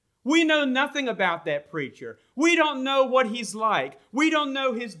them. We know nothing about that preacher. We don't know what he's like. We don't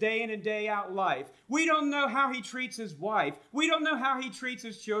know his day in and day out life. We don't know how he treats his wife. We don't know how he treats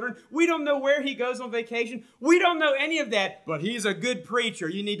his children. We don't know where he goes on vacation. We don't know any of that, but he's a good preacher.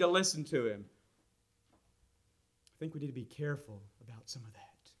 You need to listen to him. I think we need to be careful about some of that.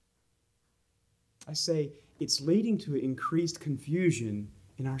 I say it's leading to increased confusion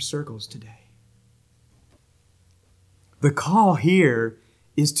in our circles today. The call here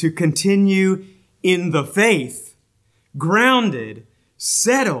is to continue in the faith, grounded,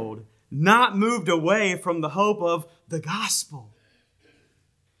 settled, not moved away from the hope of the gospel.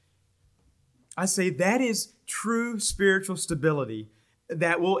 I say that is true spiritual stability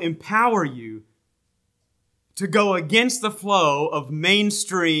that will empower you to go against the flow of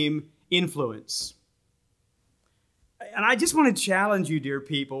mainstream influence. And I just want to challenge you, dear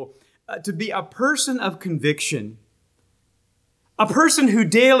people, to be a person of conviction. A person who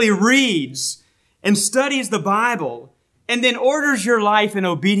daily reads and studies the Bible and then orders your life in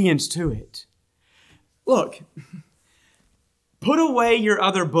obedience to it. Look, put away your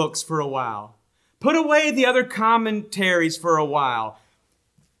other books for a while. Put away the other commentaries for a while.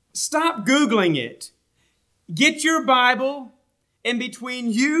 Stop Googling it. Get your Bible, and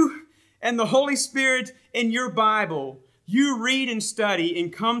between you and the Holy Spirit in your Bible, you read and study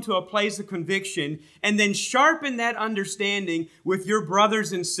and come to a place of conviction and then sharpen that understanding with your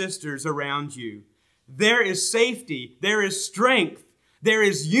brothers and sisters around you. There is safety, there is strength, there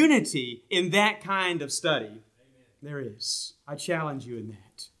is unity in that kind of study. Amen. There is. I challenge you in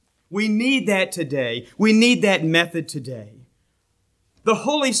that. We need that today. We need that method today. The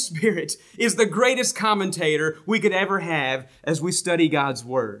Holy Spirit is the greatest commentator we could ever have as we study God's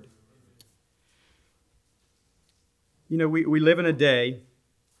Word. You know, we live in a day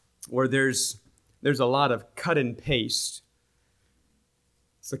where there's a lot of cut and paste.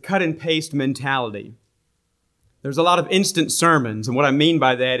 It's a cut and paste mentality. There's a lot of instant sermons, and what I mean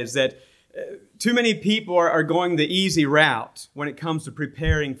by that is that too many people are going the easy route when it comes to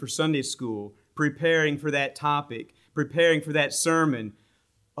preparing for Sunday school, preparing for that topic, preparing for that sermon.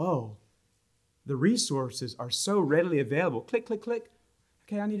 Oh, the resources are so readily available. Click, click, click.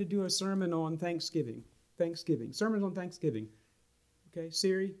 Okay, I need to do a sermon on Thanksgiving. Sermons on Thanksgiving. Okay,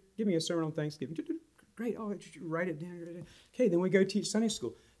 Siri, give me a sermon on Thanksgiving. Great, oh, write it down. Okay, then we go teach Sunday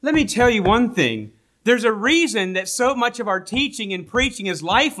school. Let me tell you one thing. There's a reason that so much of our teaching and preaching is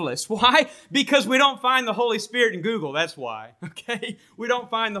lifeless. Why? Because we don't find the Holy Spirit in Google. That's why. Okay? We don't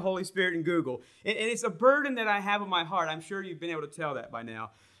find the Holy Spirit in Google. And it's a burden that I have on my heart. I'm sure you've been able to tell that by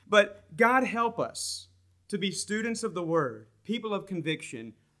now. But God help us to be students of the Word, people of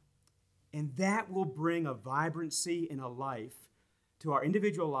conviction, and that will bring a vibrancy and a life to our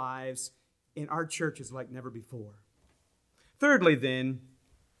individual lives in our churches like never before. Thirdly, then,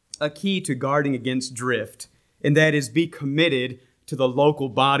 a key to guarding against drift, and that is be committed to the local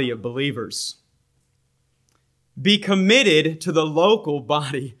body of believers. Be committed to the local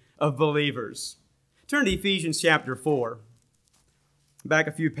body of believers. Turn to Ephesians chapter 4. Back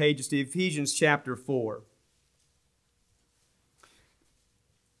a few pages to Ephesians chapter 4.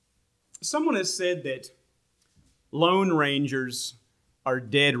 Someone has said that Lone Rangers are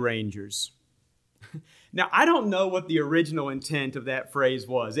dead Rangers. Now, I don't know what the original intent of that phrase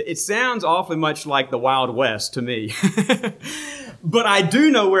was. It sounds awfully much like the Wild West to me. But I do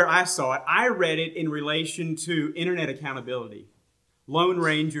know where I saw it. I read it in relation to internet accountability. Lone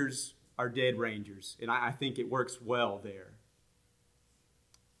Rangers are dead Rangers, and I think it works well there.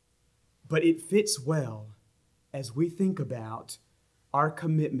 But it fits well as we think about our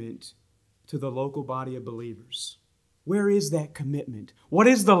commitment to the local body of believers. Where is that commitment? What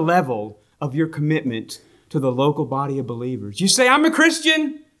is the level of your commitment to the local body of believers? You say, I'm a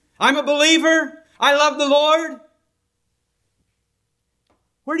Christian. I'm a believer. I love the Lord.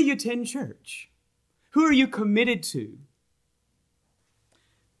 Where do you attend church? Who are you committed to?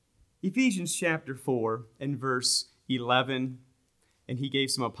 Ephesians chapter 4 and verse 11 And he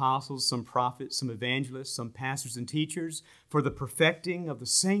gave some apostles, some prophets, some evangelists, some pastors and teachers for the perfecting of the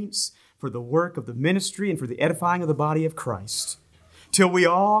saints, for the work of the ministry, and for the edifying of the body of Christ, till we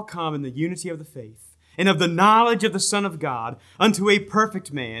all come in the unity of the faith and of the knowledge of the Son of God, unto a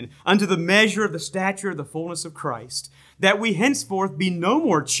perfect man, unto the measure of the stature of the fullness of Christ, that we henceforth be no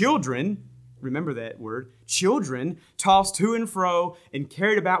more children, remember that word, children, tossed to and fro and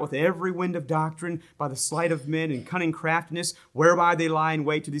carried about with every wind of doctrine by the sleight of men and cunning craftiness, whereby they lie in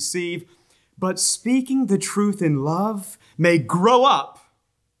wait to deceive, but speaking the truth in love may grow up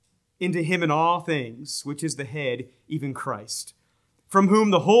into him in all things, which is the head, even Christ, from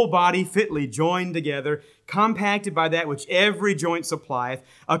whom the whole body fitly joined together, compacted by that which every joint supplieth,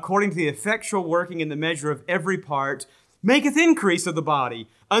 according to the effectual working in the measure of every part, maketh increase of the body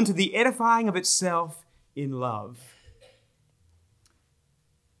unto the edifying of itself in love.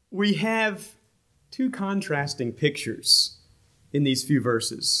 We have two contrasting pictures in these few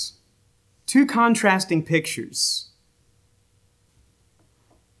verses. Two contrasting pictures.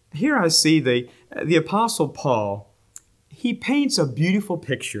 Here I see the Apostle Paul. He paints a beautiful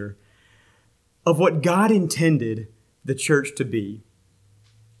picture of what God intended the church to be,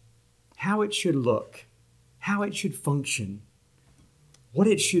 how it should look, how it should function, what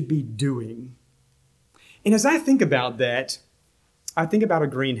it should be doing. And as I think about that, I think about a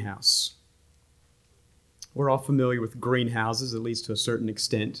greenhouse. We're all familiar with greenhouses, at least to a certain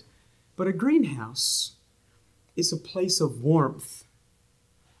extent. But a greenhouse is a place of warmth,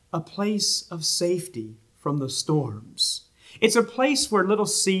 a place of safety from the storms. It's a place where little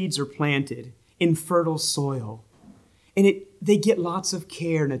seeds are planted in fertile soil. And they get lots of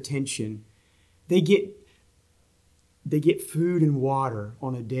care and attention. They get food and water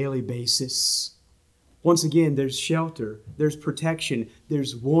on a daily basis. Once again, there's shelter, there's protection,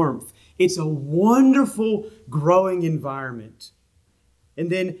 there's warmth. It's a wonderful growing environment.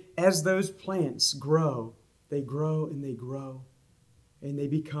 And then as those plants grow, they grow and they grow. And they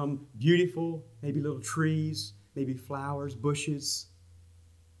become beautiful, maybe little trees, maybe flowers, bushes.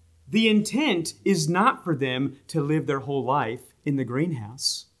 The intent is not for them to live their whole life in the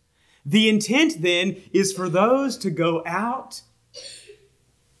greenhouse. The intent then is for those to go out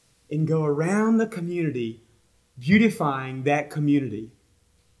and go around the community, beautifying that community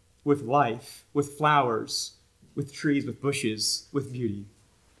with life, with flowers, with trees, with bushes, with beauty.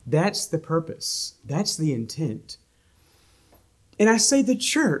 That's the purpose. That's the intent. And I say the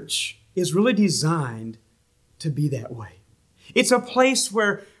church is really designed to be that way. It's a place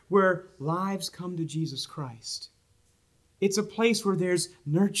where lives come to Jesus Christ. It's a place where there's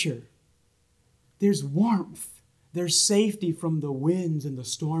nurture, there's warmth, there's safety from the winds and the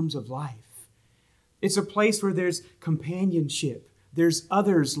storms of life. It's a place where there's companionship. There's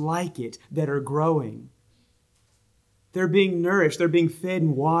others like it that are growing. They're being nourished. They're being fed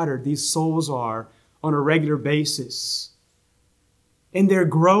and watered. These souls are on a regular basis. And they're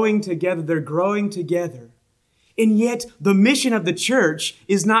growing together. They're growing together. And yet the mission of the church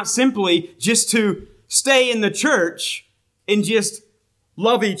is not simply just to stay in the church and just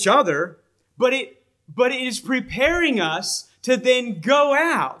love each other, but it is preparing us to then go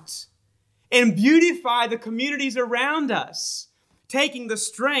out and beautify the communities around us, taking the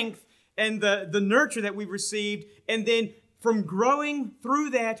strength and the nurture that we've received, and then from growing through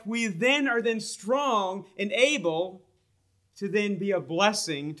that, we then are then strong and able to then be a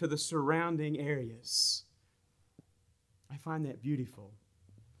blessing to the surrounding areas. I find that beautiful.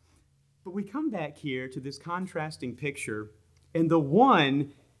 But we come back here to this contrasting picture, and the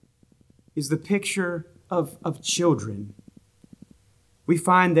one is the picture of children. We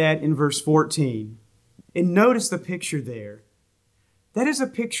find that in verse 14. And notice the picture there. That is a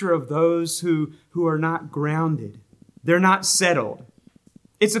picture of those who are not grounded. They're not settled.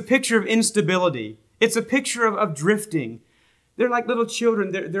 It's a picture of instability. It's a picture of drifting. They're like little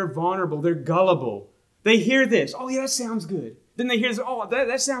children. They're vulnerable. They're gullible. They hear this. Oh, yeah, that sounds good. Then they hear this. Oh,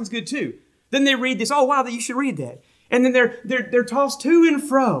 that sounds good too. Then they read this. Oh, wow, you should read that. And then they're tossed to and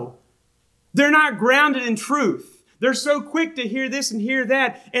fro. They're not grounded in truth. They're so quick to hear this and hear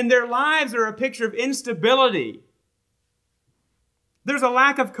that, and their lives are a picture of instability. There's a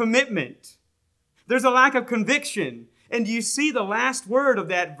lack of commitment. There's a lack of conviction. And you see the last word of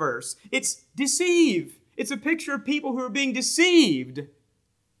that verse. It's deceive. It's a picture of people who are being deceived.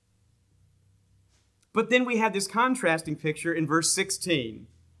 But then we have this contrasting picture in verse 16.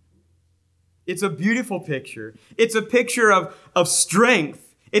 It's a beautiful picture. It's a picture of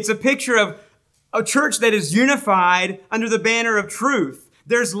strength. It's a picture of a church that is unified under the banner of truth.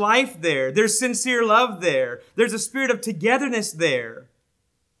 There's life there. There's sincere love there. There's a spirit of togetherness there.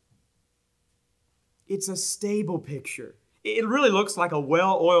 It's a stable picture. It really looks like a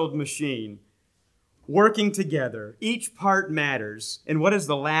well-oiled machine working together. Each part matters. And what is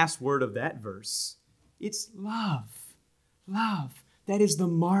the last word of that verse? It's love. Love. That is the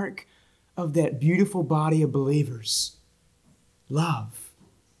mark of that beautiful body of believers. Love.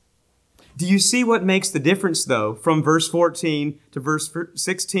 Do you see what makes the difference, though, from verse 14 to verse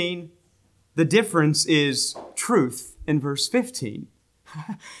 16? The difference is truth in verse 15.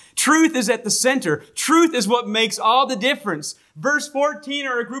 Truth is at the center. Truth is what makes all the difference. Verse 14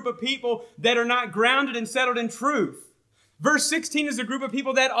 are a group of people that are not grounded and settled in truth. Verse 16 is a group of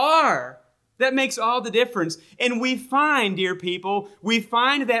people that are. That makes all the difference. And we find, dear people, we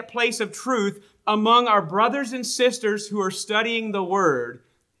find that place of truth among our brothers and sisters who are studying the Word,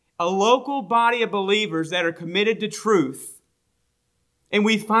 a local body of believers that are committed to truth. And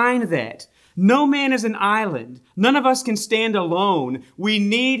we find that. No man is an island. None of us can stand alone. We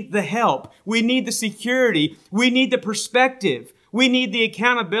need the help. We need the security. We need the perspective. We need the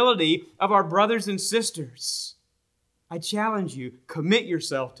accountability of our brothers and sisters. I challenge you, commit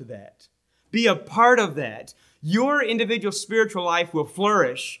yourself to that. Be a part of that. Your individual spiritual life will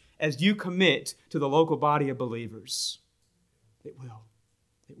flourish as you commit to the local body of believers. It will.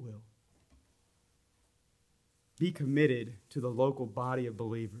 It will. Be committed to the local body of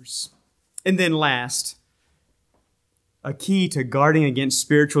believers. And then last, a key to guarding against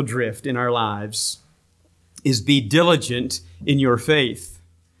spiritual drift in our lives is be diligent in your faith.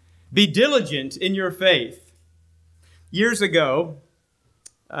 Be diligent in your faith. Years ago,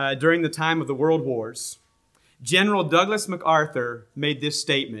 during the time of the World Wars, General Douglas MacArthur made this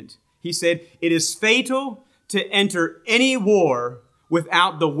statement. He said, "It is fatal to enter any war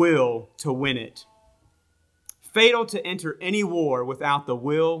without the will to win it." Fatal to enter any war without the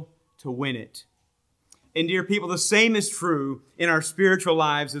will to win it. And dear people, the same is true in our spiritual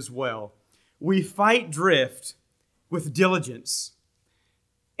lives as well. We fight drift with diligence.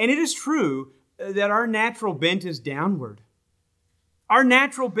 And it is true that our natural bent is downward. Our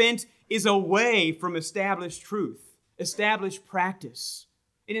natural bent is away from established truth, established practice.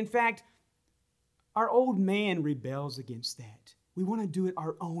 And in fact, our old man rebels against that. We want to do it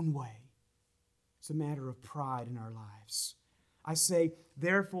our own way. It's a matter of pride in our lives. I say,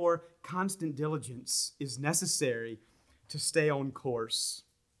 therefore, constant diligence is necessary to stay on course.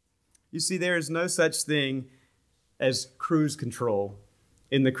 You see, there is no such thing as cruise control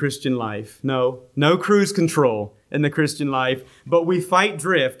in the Christian life. No cruise control in the Christian life, but we fight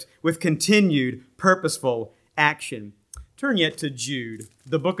drift with continued, purposeful action. Turn yet to Jude,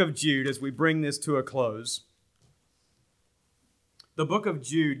 the book of Jude, as we bring this to a close. The book of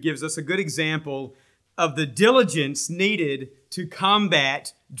Jude gives us a good example of the diligence needed to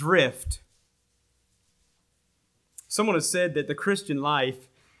combat drift. Someone has said that the Christian life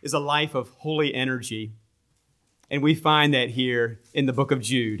is a life of holy energy. And we find that here in the book of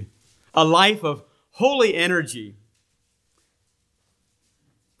Jude. A life of holy energy.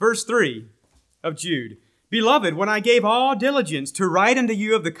 Verse 3 of Jude. "Beloved, when I gave all diligence to write unto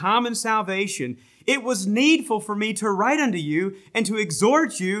you of the common salvation, it was needful for me to write unto you and to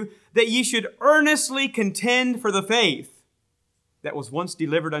exhort you that ye should earnestly contend for the faith that was once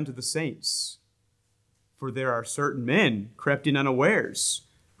delivered unto the saints. For there are certain men crept in unawares,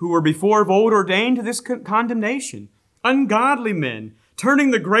 who were before of old ordained to this condemnation, ungodly men,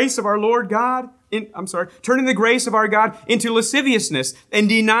 turning the grace of our God into lasciviousness, and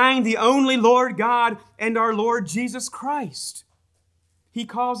denying the only Lord God and our Lord Jesus Christ." He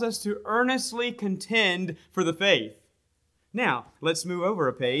calls us to earnestly contend for the faith. Now, let's move over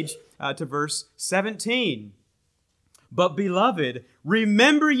a page to verse 17. "But beloved,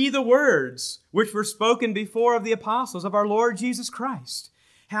 remember ye the words which were spoken before of the apostles of our Lord Jesus Christ,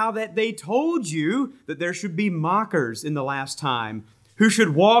 how that they told you that there should be mockers in the last time, who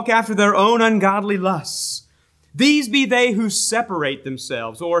should walk after their own ungodly lusts. These be they who separate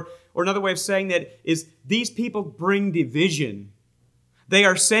themselves." Or another way of saying that is, these people bring division. They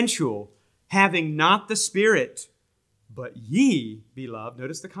are sensual, having not the Spirit. "But ye, beloved,"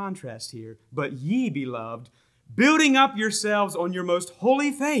 notice the contrast here, "but ye, beloved, building up yourselves on your most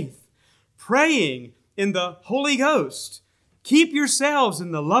holy faith, praying in the Holy Ghost, keep yourselves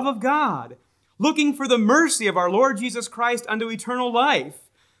in the love of God, looking for the mercy of our Lord Jesus Christ unto eternal life.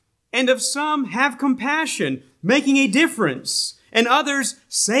 And of some have compassion, making a difference, and others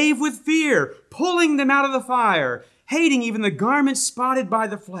save with fear, pulling them out of the fire, hating even the garments spotted by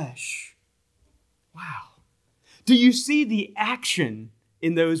the flesh." Wow. Do you see the action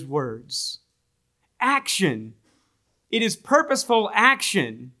in those words? Action. It is purposeful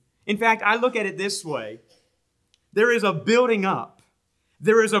action. In fact, I look at it this way. There is a building up.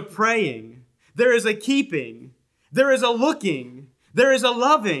 There is a praying. There is a keeping. There is a looking, there is a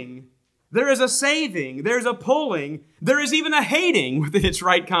loving, there is a saving, there is a pulling, there is even a hating within its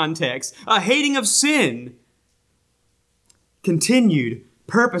right context, a hating of sin. Continued,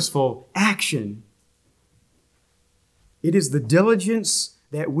 purposeful action. It is the diligence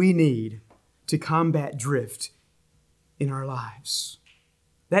that we need to combat drift in our lives.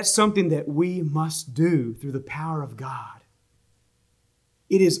 That's something that we must do through the power of God.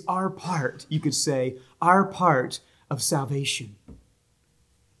 It is our part, you could say, our part of salvation.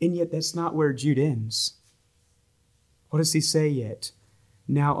 And yet that's not where Jude ends. What does he say yet?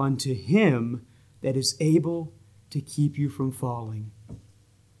 Now unto him that is able to keep you from falling,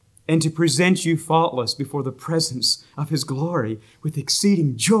 and to present you faultless before the presence of his glory with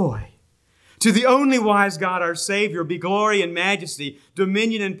exceeding joy. To the only wise God, our Savior, be glory and majesty,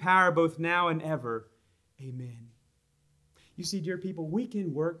 dominion and power both now and ever. Amen. You see, dear people, we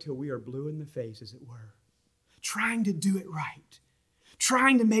can work till we are blue in the face, as it were, trying to do it right,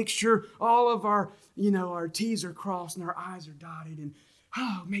 trying to make sure all of our T's are crossed and our I's are dotted, and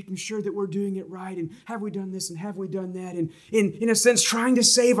making sure that we're doing it right, and have we done this and have we done that, and in a sense trying to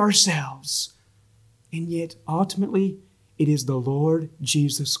save ourselves. And yet, ultimately, it is the Lord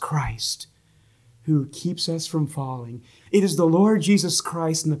Jesus Christ who keeps us from falling. It is the Lord Jesus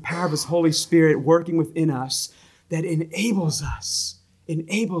Christ and the power of his Holy Spirit working within us that enables us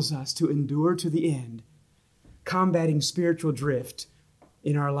to endure to the end, combating spiritual drift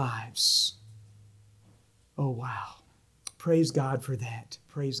in our lives. Oh, wow. Praise God for that.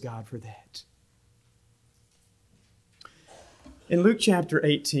 Praise God for that. In Luke chapter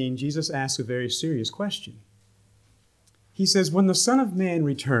 18, Jesus asks a very serious question. He says, when the Son of Man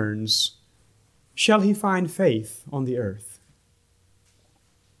returns, shall he find faith on the earth?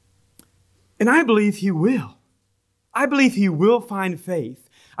 And I believe he will. I believe he will find faith.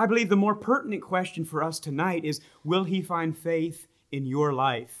 I believe the more pertinent question for us tonight is, will he find faith in your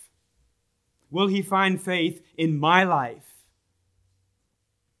life? Will he find faith in my life?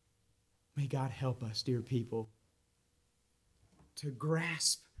 May God help us, dear people, to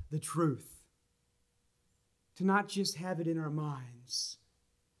grasp the truth, to not just have it in our minds,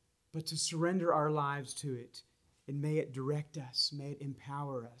 but to surrender our lives to it. And may it direct us, may it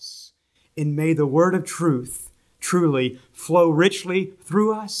empower us, and may the word of truth truly flow richly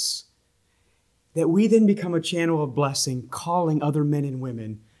through us, that we then become a channel of blessing, calling other men and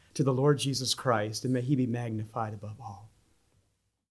women to the Lord Jesus Christ, and may he be magnified above all.